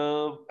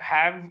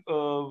 Have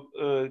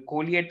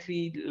Kohli at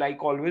 3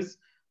 like always.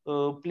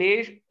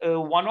 Play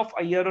one of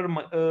Iyer or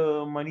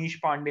Manish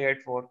Pandey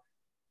at 4.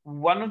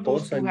 One of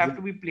those two have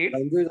to be played.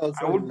 Sanju is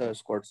also in the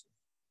squads.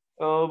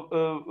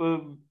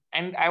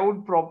 And I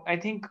would I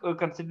think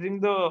considering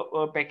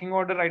the pecking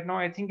order right now,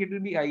 I think it will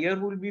be Iyer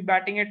who will be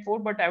batting at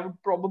 4, but I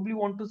would probably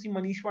want to see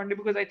Manish Pandey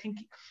because I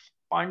think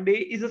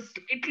Pandey is a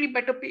slightly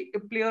better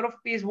player of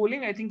pace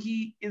bowling. I think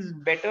he is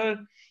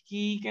better.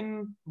 He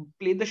can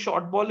play the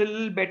short ball a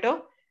little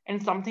better,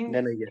 and something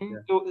that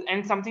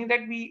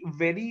we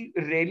very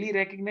rarely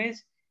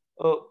recognize.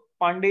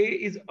 Pandey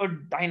is a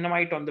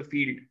dynamite on the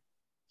field.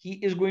 He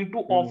is going to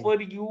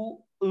offer you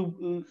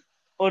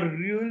a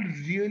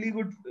really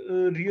good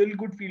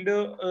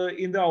fielder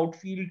in the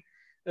outfield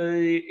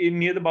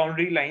near the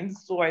boundary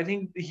lines. So I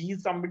think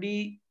he's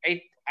somebody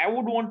I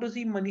would want to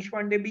see Manish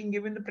Pandey being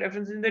given the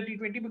preference in the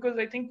T20 because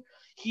I think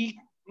he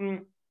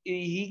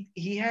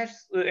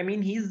has.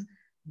 He's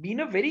been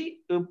a very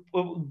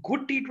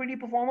good T20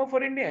 performer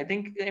for India. I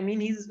think.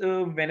 He's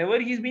whenever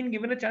he's been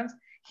given a chance,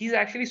 he's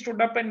actually stood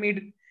up and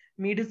made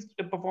his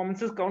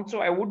performances count. So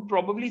I would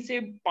probably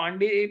say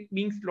Pandey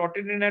being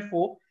slotted in at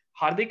 4,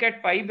 Hardik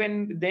at 5,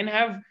 and then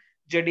have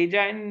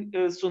Jadeja and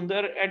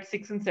Sundar at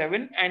 6 and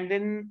 7, and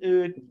then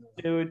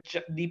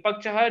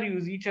Deepak Chahar,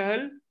 Yuzi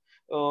Chahal,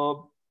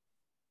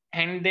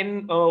 and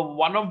then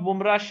one of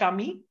Bumrah,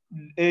 Shami.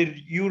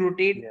 You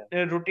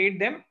rotate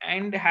them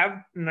and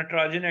have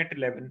Natarajan at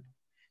 11.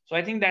 So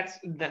I think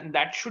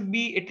that should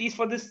be at least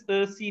for this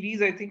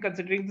series. I think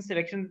considering the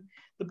selection,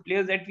 the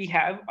players that we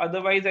have.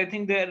 Otherwise, I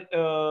think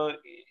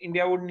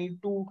India would need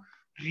to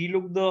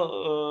relook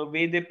the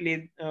way they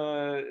play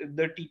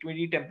the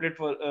T20 template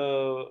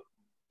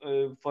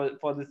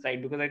for this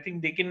side, because I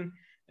think they can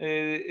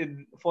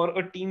for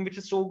a team which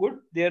is so good,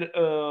 they're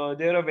a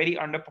very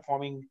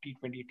underperforming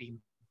T20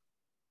 team.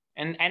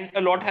 And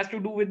a lot has to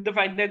do with the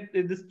fact that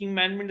this team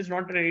management is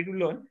not ready to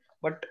learn,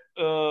 but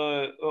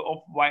of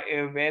why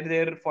where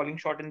they're falling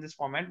short in this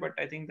format. But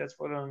I think that's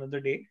for another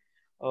day.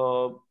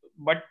 uh,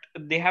 but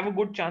they have a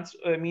good chance.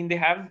 I mean, they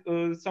have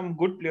some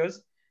good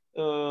players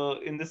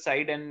in this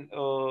side, and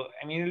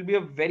I mean, it'll be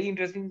a very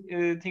interesting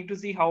thing to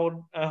see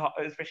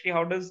especially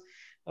how does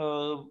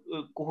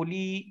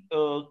Kohli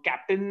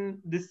captain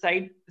this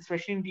side,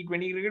 especially in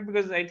T20 cricket,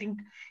 because I think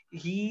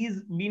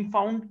he's been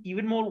found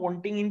even more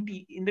wanting in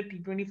the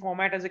T20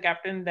 format as a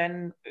captain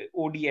than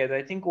ODIs.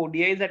 I think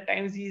ODIs at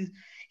times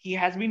he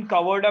has been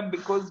covered up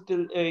because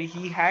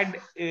he had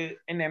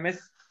an MS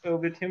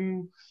with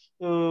him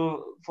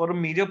for a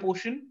major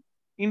portion.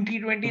 In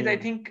T20s, I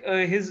think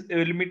his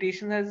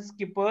limitations as a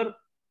skipper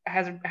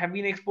have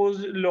been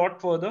exposed a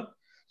lot further.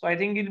 So I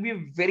think it'll be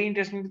a very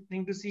interesting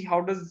thing to see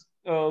how does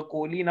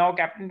Kohli now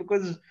captain,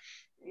 because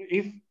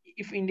if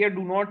if India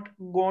do not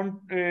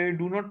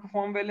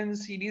perform well in the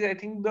series, I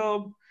think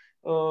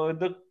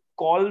the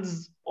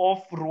calls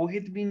of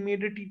Rohit being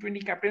made a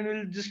T20 captain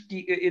will just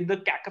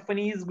the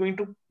cacophony is going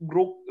to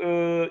grow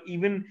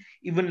even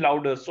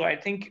louder. So I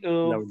think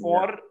Lovely, yeah.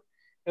 for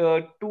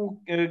to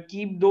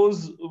keep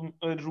those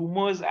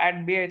rumors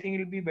at bay, I think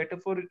it'll be better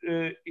for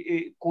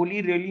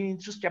Kohli really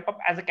needs to step up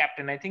as a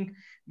captain. I think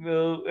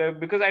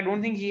because I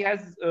don't think he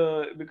has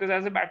because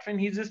as a batsman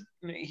he's just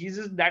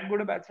that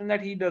good a batsman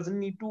that he doesn't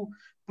need to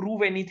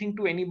prove anything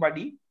to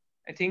anybody.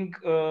 I think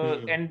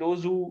and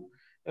those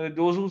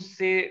who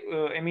say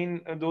I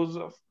mean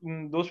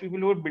those people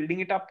who are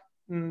building it up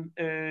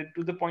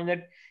to the point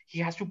that he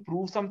has to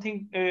prove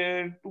something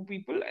to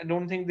people. I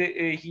don't think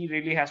he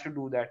really has to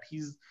do that.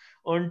 He's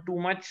earned too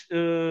much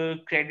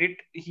credit.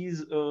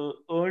 He's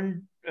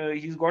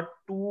got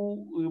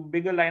too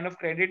big a line of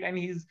credit, and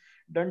he's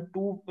done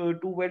too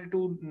well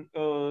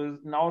to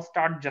now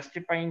start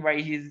justifying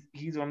why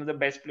he's one of the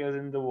best players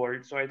in the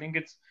world. So I think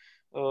it's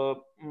uh,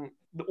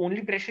 the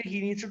only pressure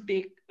he needs to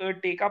take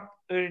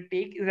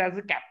is as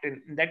a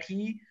captain, that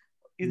he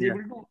is Yeah.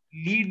 able to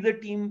lead the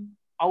team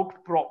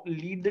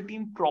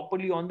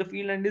properly on the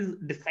field and is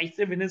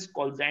decisive in his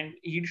calls. And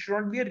he should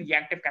not be a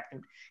reactive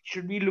captain. He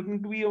should be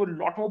looking to be a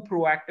lot more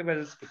proactive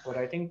as a skipper.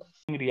 I think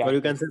Or you can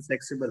reactive. say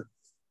flexible.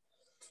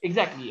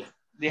 Exactly. Yeah.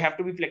 They have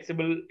to be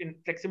flexible,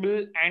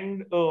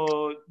 and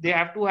they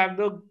have to have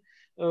the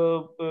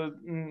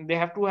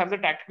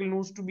tactical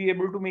moves to be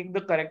able to make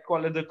the correct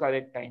call at the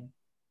correct time.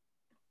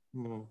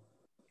 Hmm.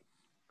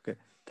 Okay.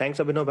 Thanks,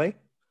 Abhinav bhai.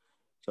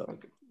 So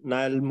Okay. now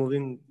I'll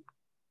moving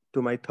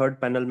to my third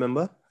panel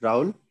member,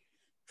 Rahul,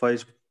 for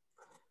his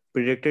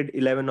predicted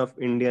 11 of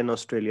India and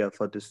Australia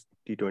for this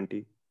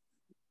T20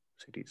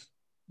 series.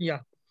 Yeah.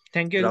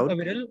 Thank you, Rahul?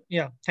 Aviral.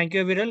 Yeah. Thank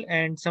you, Aviral.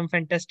 And some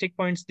fantastic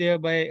points there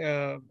by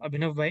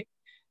Abhinav Bhai.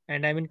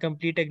 And I'm in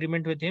complete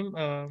agreement with him.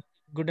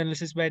 Good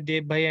analysis by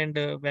Deb Bhai and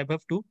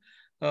Vaibhav too.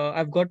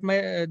 I've got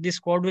my this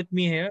squad with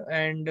me here,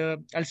 and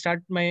I'll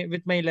start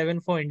with my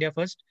 11 for India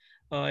first.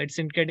 It's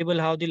incredible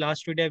how the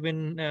last two days have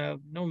been,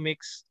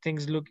 makes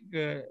things look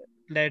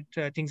that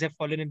things have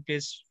fallen in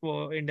place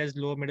for India's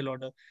lower middle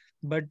order.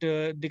 But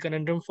the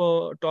conundrum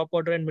for top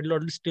order and middle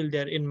order is still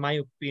there, in my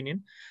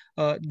opinion.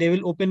 They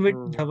will open with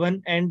Hmm.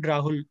 Dhawan and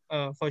Rahul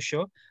for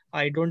sure.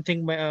 I don't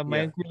think Yeah.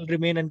 Mayank will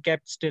remain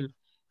uncapped still.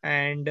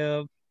 And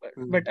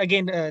Hmm. but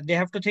again, they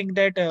have to think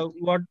that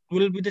what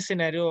will be the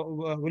scenario?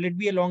 Will it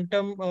be a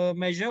long-term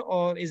measure,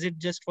 or is it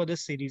just for the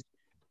series?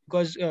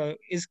 Because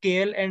is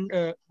KL and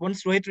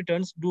once Rohit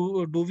returns,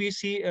 do we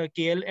see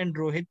KL and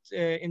Rohit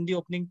in the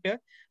opening pair,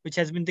 which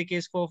has been the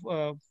case for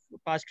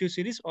past few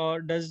series,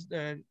 or does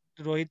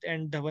Rohit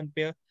and Dhawan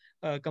pair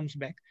comes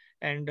back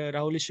and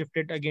Rahul is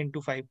shifted again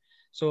to five?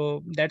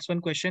 So that's one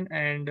question.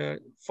 And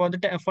for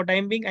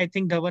time being, I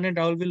think Dhawan and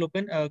Rahul will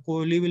open.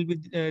 Kohli will be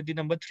the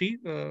number three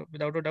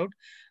without a doubt.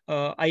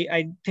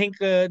 I think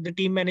the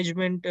team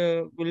management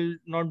will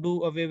not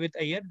do away with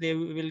Iyer.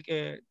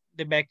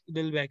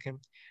 They'll back him.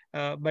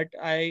 But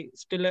I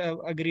still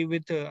agree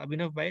with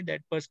Abhinav Bhai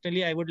that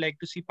personally I would like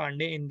to see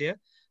Pandey in there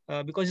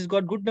because he's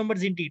got good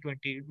numbers in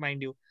T20,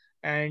 mind you.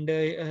 And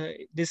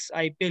this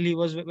IPL, he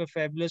was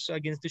fabulous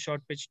against the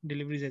short pitch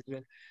deliveries as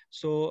well.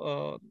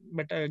 So,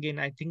 but again,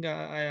 I think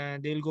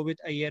they will go with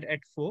Iyer at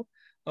four.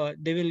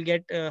 They will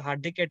get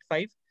Hardik at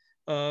five.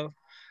 Uh,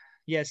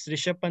 yes,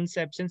 Rishabh Pant's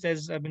absence,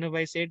 as Abhinav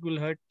Bhai said, will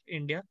hurt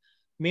India.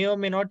 May or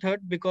may not hurt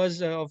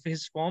because of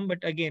his form, but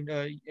again,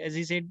 as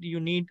he said, you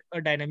need a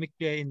dynamic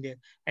player in there,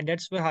 and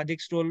that's where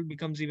Hardik's role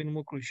becomes even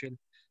more crucial.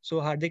 So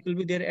Hardik will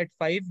be there at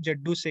five,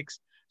 Jaddu six.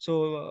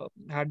 So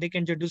Hardik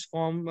and Jaddu's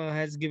form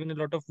has given a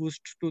lot of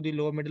boost to the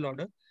lower middle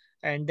order,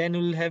 and then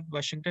we'll have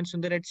Washington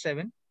Sundar at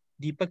seven.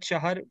 Deepak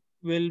Chahar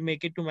will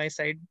make it to my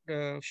side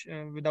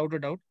without a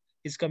doubt.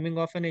 He's coming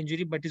off an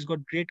injury, but he's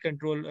got great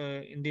control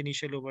in the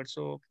initial over.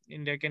 So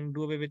India can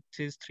do away with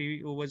his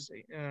 3 overs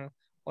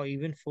or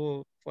even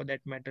four for that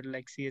matter,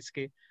 like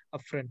CSK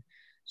up front.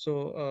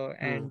 So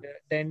Hmm. and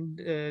then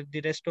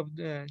the rest of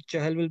the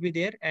Chahal will be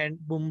there, and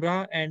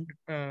Bumrah and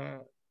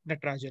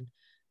Natarajan.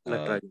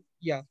 Natarajan.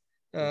 Yeah.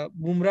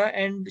 Bumrah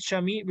and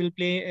Shami will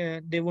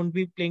play. They won't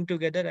be playing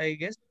together, I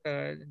guess.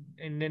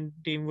 Indian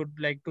team would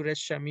like to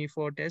rest Shami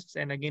for tests,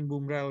 and again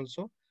Bumrah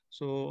also.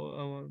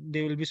 So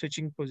they will be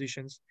switching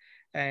positions.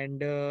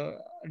 And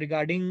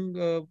regarding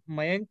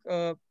Mayank,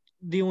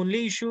 the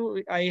only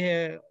issue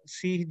I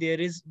see there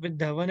is with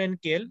Dhawan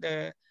and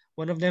KL.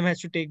 One of them has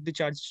to take the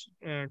charge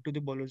to the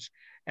bowlers.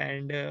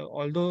 And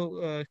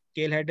although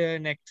KL had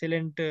an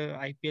excellent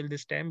IPL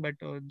this time, but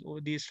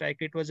the strike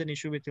rate was an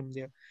issue with him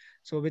there.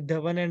 So with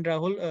Dhawan and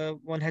Rahul,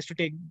 one has to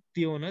take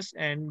the onus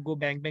and go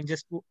bang bang,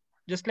 just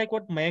like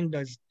what Mayank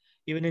does,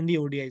 even in the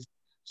ODIs.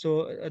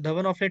 So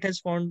Dhawan of late has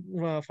found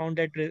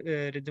that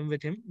rhythm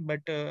with him,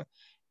 but the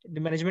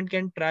management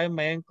can try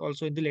Mayank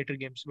also in the later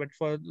games. But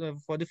for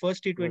the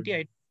first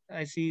T20,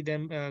 I see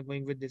them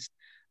going with this.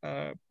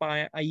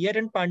 Iyer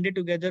and Pandey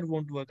together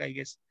won't work, I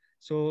guess.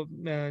 So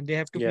they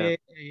have to Yeah. play.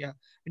 Yeah,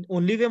 and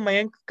only way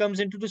Mayank comes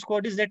into the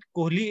squad is that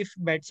Kohli if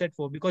bats at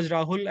 4, because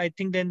Rahul, I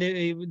think then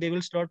they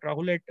will slot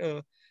Rahul at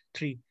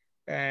 3,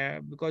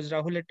 because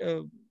Rahul at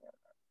 2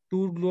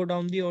 low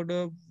down the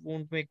order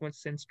won't make much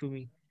sense to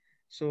me.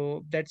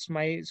 So that's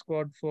my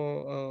squad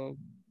for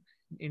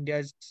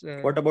India's.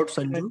 What about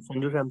Sanju?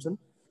 Sanju Samson?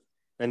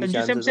 Any Sanju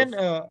chances of Samson,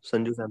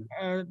 Sanju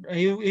Samson?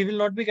 he will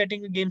not be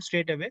getting a game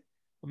straight away.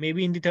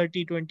 Maybe in the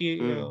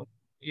 30-20,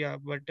 yeah,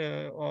 but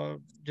or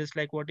just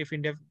like what if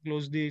India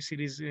closed the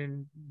series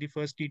in the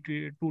first two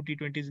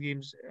T20s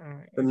games.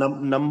 So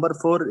number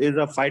 4 is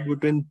a fight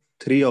between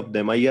 3 of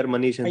them: Iyer,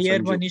 Manish, and Iyer,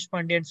 Sanju. Manish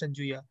Pandey, and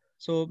Sanju. Yeah.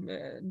 So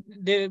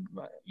they,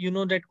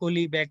 that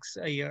Kohli backs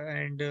Iyer,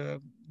 and the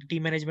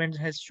team management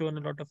has shown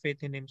a lot of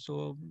faith in him.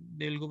 So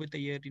they'll go with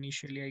Iyer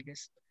initially, I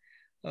guess.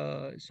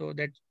 So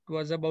that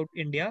was about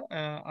India.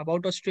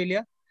 About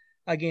Australia,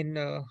 again,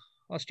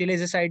 Australia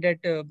is a side that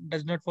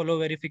does not follow a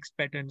very fixed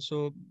pattern.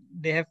 So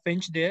they have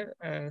Finch there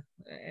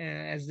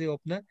as the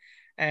opener,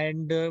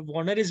 and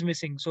Warner is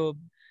missing. So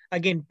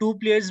again, 2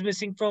 players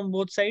missing from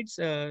both sides.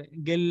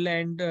 Gill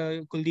and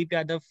Kuldeep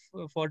Yadav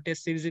for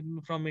Test series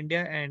from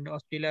India, and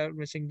Australia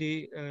missing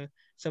the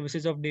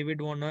services of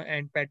David Warner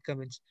and Pat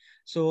Cummins.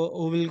 So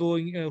who will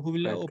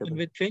Pat open Cummins.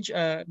 with Finch?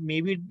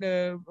 Maybe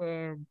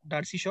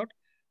Darcy Shot,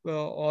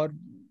 or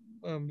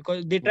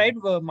because they tried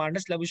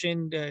Marnus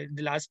Labuschagne in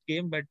the last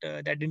game, but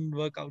that didn't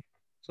work out.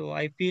 So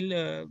I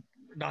feel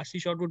Darcy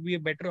Shot would be a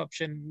better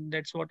option.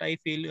 That's what I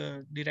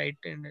feel. The right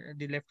and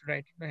the left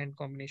right hand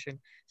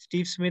combination.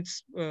 Steve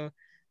Smith's Or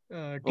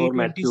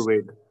Matthew T20s,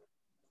 Wade.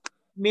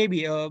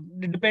 maybe.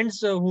 It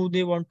depends who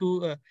they want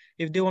to.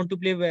 If they want to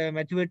play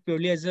Matthew Wade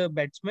purely as a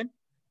batsman,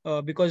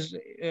 because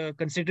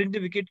considering the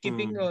wicket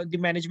keeping, the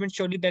management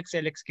surely backs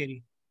Alex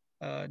Carey.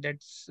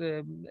 That's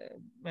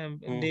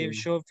they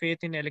show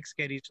faith in Alex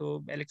Carey,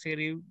 so Alex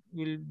Carey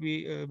will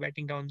be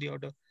batting down the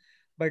order.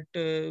 But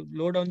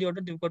low down the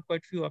order, they've got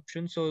quite few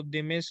options, so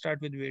they may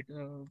start with Wade.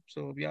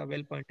 So yeah,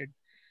 well pointed.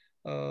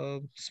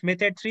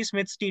 Smith at 3.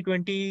 Smith's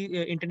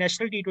T20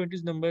 international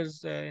T20s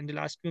numbers in the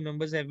last few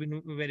numbers have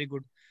been very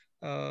good,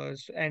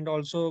 and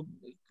also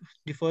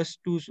the first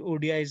 2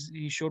 ODIs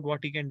he showed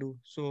what he can do.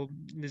 So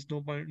there's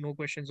no point, no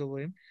questions over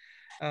him.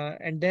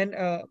 And then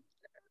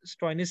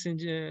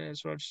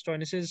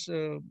Stoinis's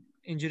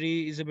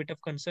injury is a bit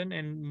of concern,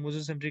 and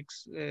Moses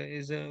Hendricks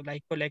is a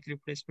like for like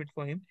replacement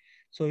for him,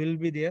 so he'll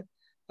be there.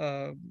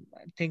 I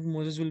think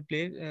Moses will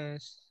play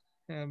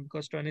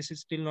because Stoinis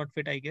is still not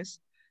fit, I guess.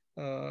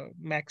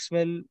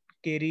 Maxwell,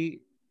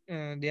 Carey,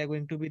 they are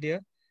going to be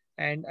there.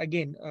 And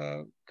again,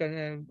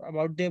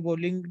 about their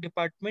bowling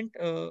department,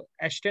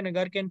 Ashton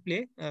Agar can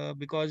play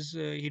because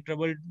he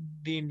troubled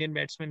the Indian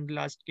batsman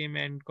last game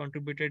and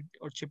contributed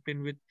or chipped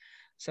in with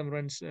some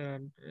runs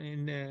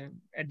in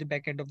at the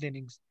back end of the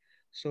innings.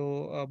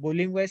 So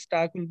bowling wise,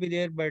 Stark will be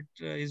there, but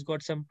he's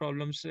got some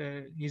problems.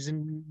 He's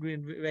in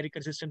very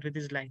consistent with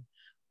his line,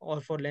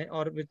 or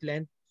or with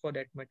length for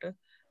that matter.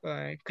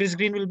 Chris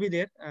Green will be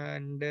there,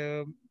 and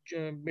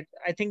but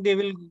I think they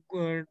will.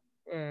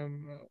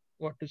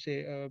 What to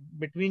say?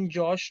 Between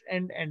Josh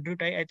and Andrew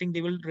Ty, I think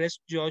they will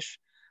rest Josh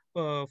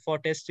for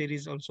Test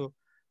series also.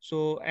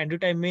 So Andrew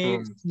Ty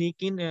may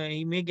sneak in.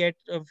 He may get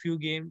a few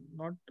games.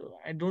 Not.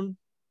 I don't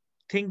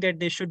think that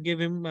they should give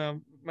him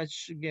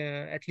much,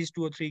 at least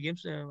 2 or 3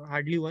 games,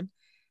 hardly one,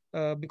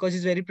 because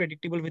he's very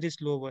predictable with his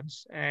slow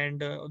ones.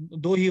 And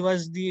though he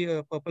was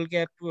the purple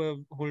cap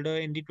holder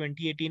in the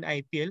 2018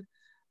 IPL,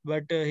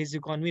 but his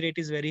economy rate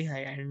is very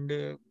high,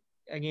 and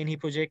again he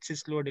projects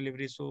his slow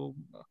delivery. So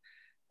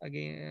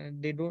again,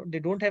 they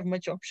don't have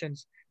much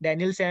options.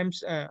 Daniel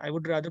Sams, I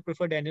would rather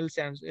prefer Daniel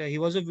Sams. He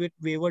was a bit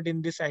wavered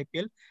in this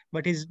IPL,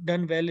 but he's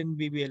done well in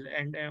BBL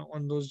and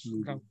on those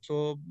grounds.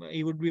 So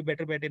he would be a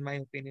better bet in my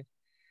opinion.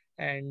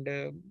 And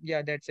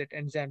yeah, that's it.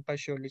 And Zampa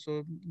surely.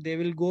 So they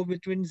will go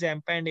between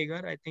Zampa and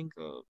Agar. I think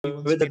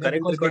even With the spinner,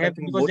 current record, I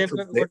think both they've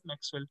should play. got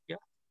Maxwell. Yeah.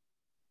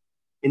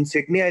 In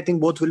Sydney, I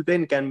think both will play.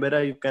 In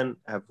Canberra, you can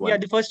have one. Yeah,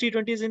 the first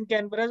T20 is in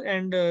Canberra,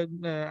 and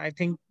I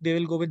think they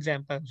will go with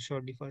Zampa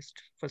surely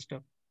first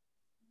up.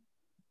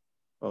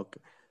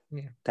 Okay.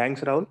 Yeah.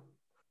 Thanks, Rahul.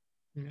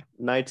 Yeah.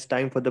 Now it's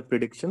time for the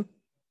prediction.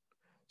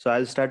 So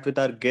I'll start with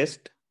our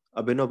guest,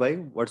 Abhinav bhai,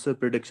 what's the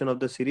prediction of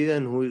the series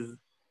and who is,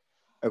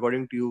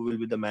 according to you, will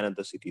be the man of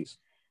the series?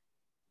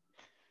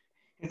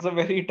 It's a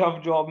very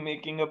tough job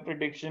making a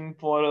prediction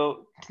for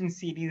a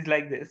series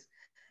like this.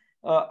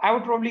 I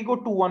would probably go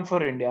 2-1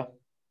 for India.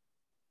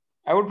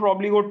 I would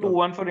probably go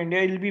 2-1 for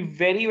India. It'll be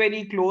very,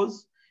 very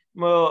close.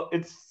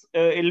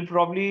 It'll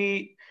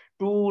probably,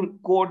 to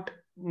quote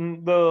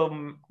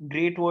the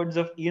great words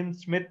of Ian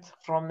Smith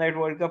from that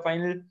World Cup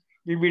final,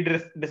 it'll be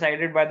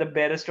decided by the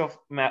barest of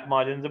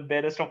margins, the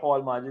barest of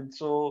all margins.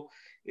 So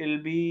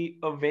it'll be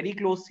a very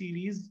close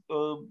series.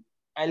 I'll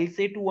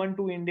say 2-1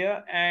 to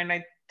India, and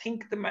I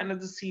think the man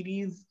of the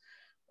series,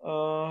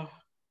 uh,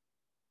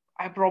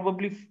 I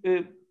probably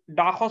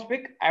dark horse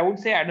pick. I would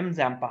say Adam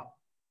Zampa.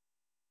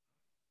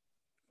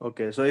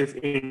 Okay, so if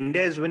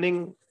India is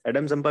winning,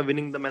 Adam Zampa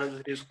winning the man of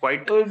the series,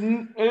 quite.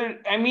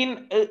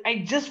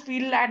 I just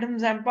feel Adam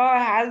Zampa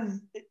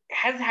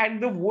has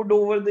had the wood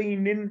over the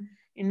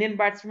Indian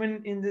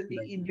batsman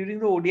during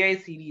the ODI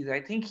series.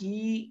 I think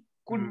he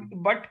could,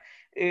 but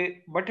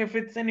if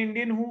it's an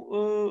Indian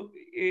who,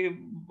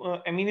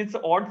 I mean, it's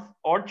an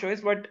odd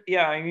choice, but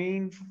yeah, I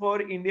mean,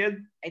 for India,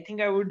 I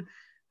think I would.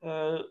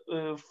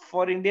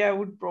 For India, I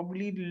would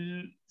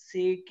probably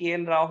say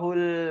KL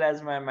Rahul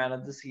as my man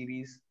of the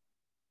series.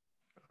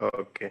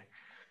 Okay.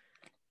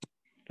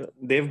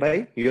 Dev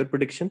bhai, your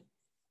prediction?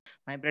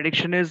 My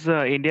prediction is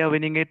India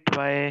winning it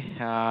by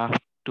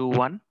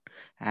 2-1,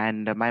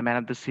 and my man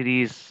of the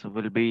series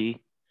will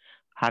be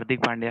Hardik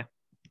Pandya.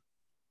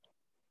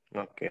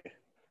 Okay.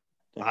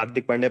 So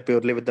Hardik Pandya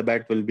purely with the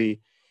bat will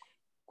be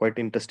quite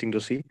interesting to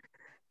see.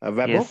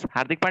 Vaibhav? Yes,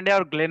 Hardik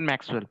Pandya or Glenn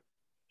Maxwell.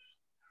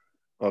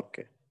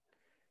 Okay.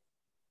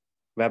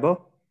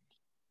 Vaibhav?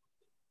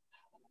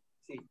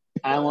 See,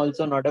 I'm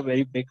also not a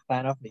very big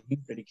fan of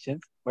making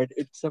predictions, but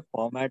it's a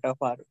format of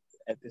our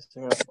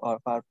episode of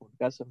our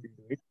podcast, so we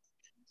do it.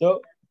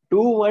 So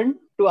 2-1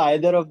 to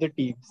either of the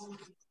teams.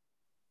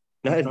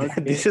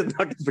 This is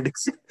not a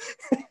prediction.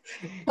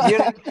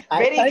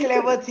 Very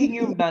clever thing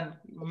you've done.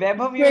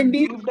 Vaibhav,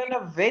 you've done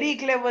a very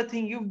clever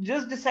thing. You've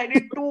just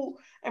decided to,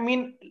 I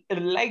mean,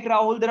 like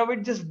Rahul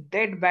Dravid, just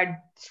dead bad,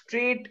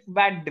 straight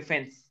bad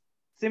defense.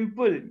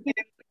 Simple.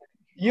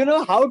 You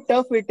know how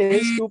tough it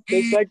is to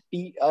pick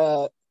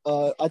a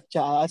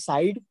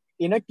side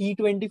in a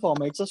T20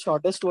 format. It's the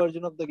shortest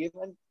version of the game,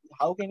 and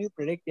how can you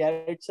predict? Yeah,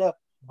 it's a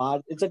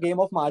game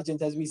of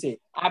margins, as we say.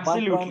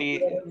 Absolutely,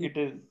 it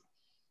is.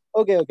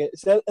 Okay.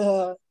 So,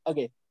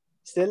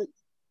 Still,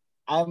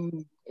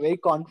 I'm very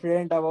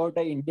confident about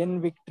an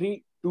Indian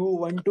victory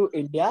 2-1 to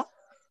India,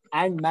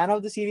 and man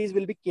of the series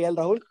will be KL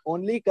Rahul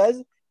only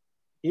because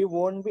he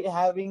won't be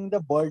having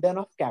the burden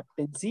of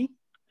captaincy.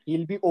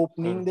 He'll be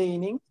opening the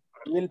innings.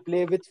 He will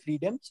play with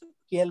freedom. So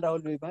KL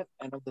Rahul will be my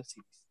man of the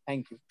series.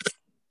 Thank you.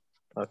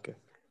 Okay.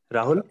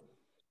 Rahul?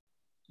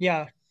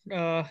 Yeah,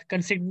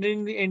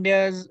 considering the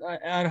India's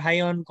are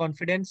high on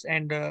confidence,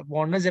 and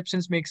Warner's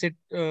absence makes it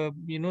a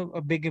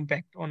big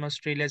impact on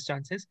Australia's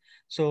chances.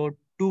 So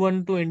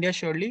 2-1 to India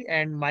surely,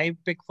 and my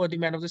pick for the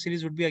man of the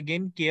series would be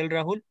again KL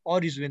Rahul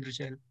or Yuzvendra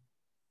Chahal.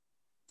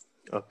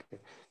 Okay.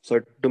 So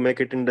to make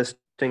it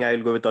interesting, I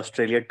will go with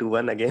Australia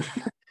 2-1 again.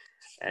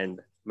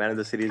 And man of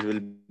the series will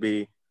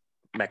be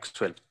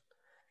Maxwell.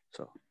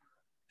 So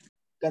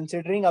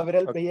Considering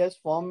Aviral Paya's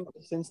form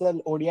since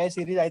the ODI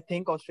series, I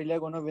think Australia are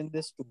going to win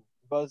this too.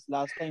 Because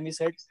last time he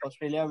said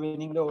Australia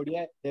winning the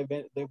ODI,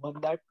 they won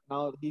that.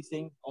 Now he's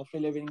saying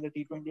Australia winning the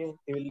T20.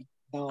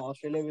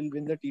 Australia will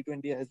win the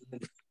T20 as well.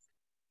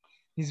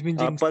 He's been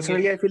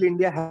personally, I feel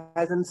India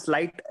has a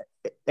slight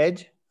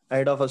edge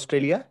ahead of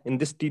Australia in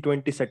this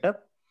T20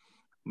 setup.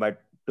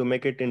 But to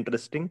make it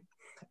interesting,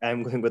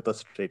 I'm going with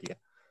Australia.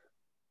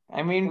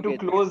 I mean, to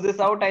close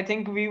this out, I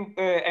think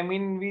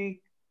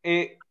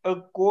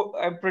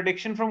a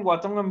prediction from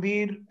Gautam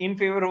Gambhir in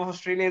favor of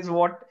Australia is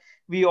what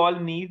we all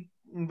need,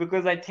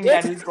 because I think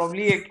that will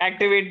probably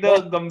activate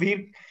that'll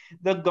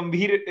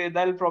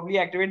probably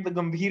activate the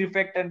Gambhir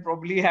effect and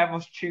probably have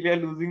Australia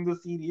losing the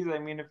series. I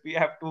mean, if we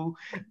have to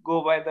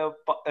go by the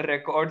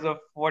records of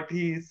what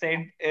he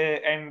said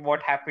and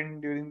what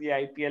happened during the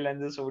IPL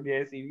and this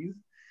ODI series.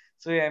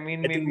 So yeah, I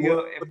mean, maybe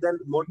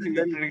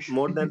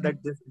more than that,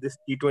 this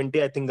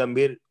T20, I think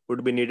Gambhir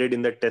would be needed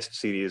in the Test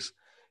series.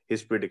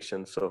 His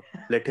prediction. So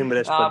let him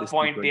rest for this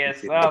point. T20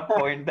 Yes, series.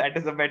 point. That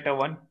is a better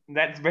one.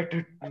 That's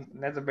better.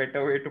 That's a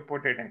better way to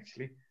put it,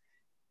 actually.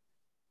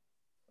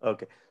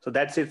 Okay, so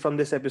that's it from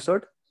this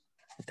episode.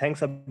 Thanks,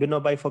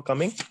 Abhinav bhai, for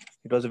coming.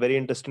 It was a very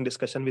interesting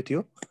discussion with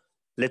you.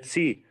 Let's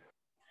see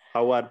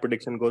how our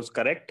prediction goes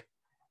correct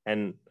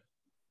and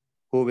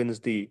who wins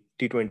the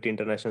T20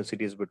 international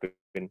series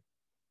between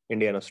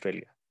India and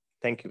Australia.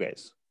 Thank you,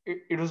 guys.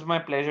 It was my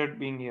pleasure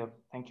being here.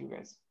 Thank you,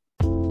 guys.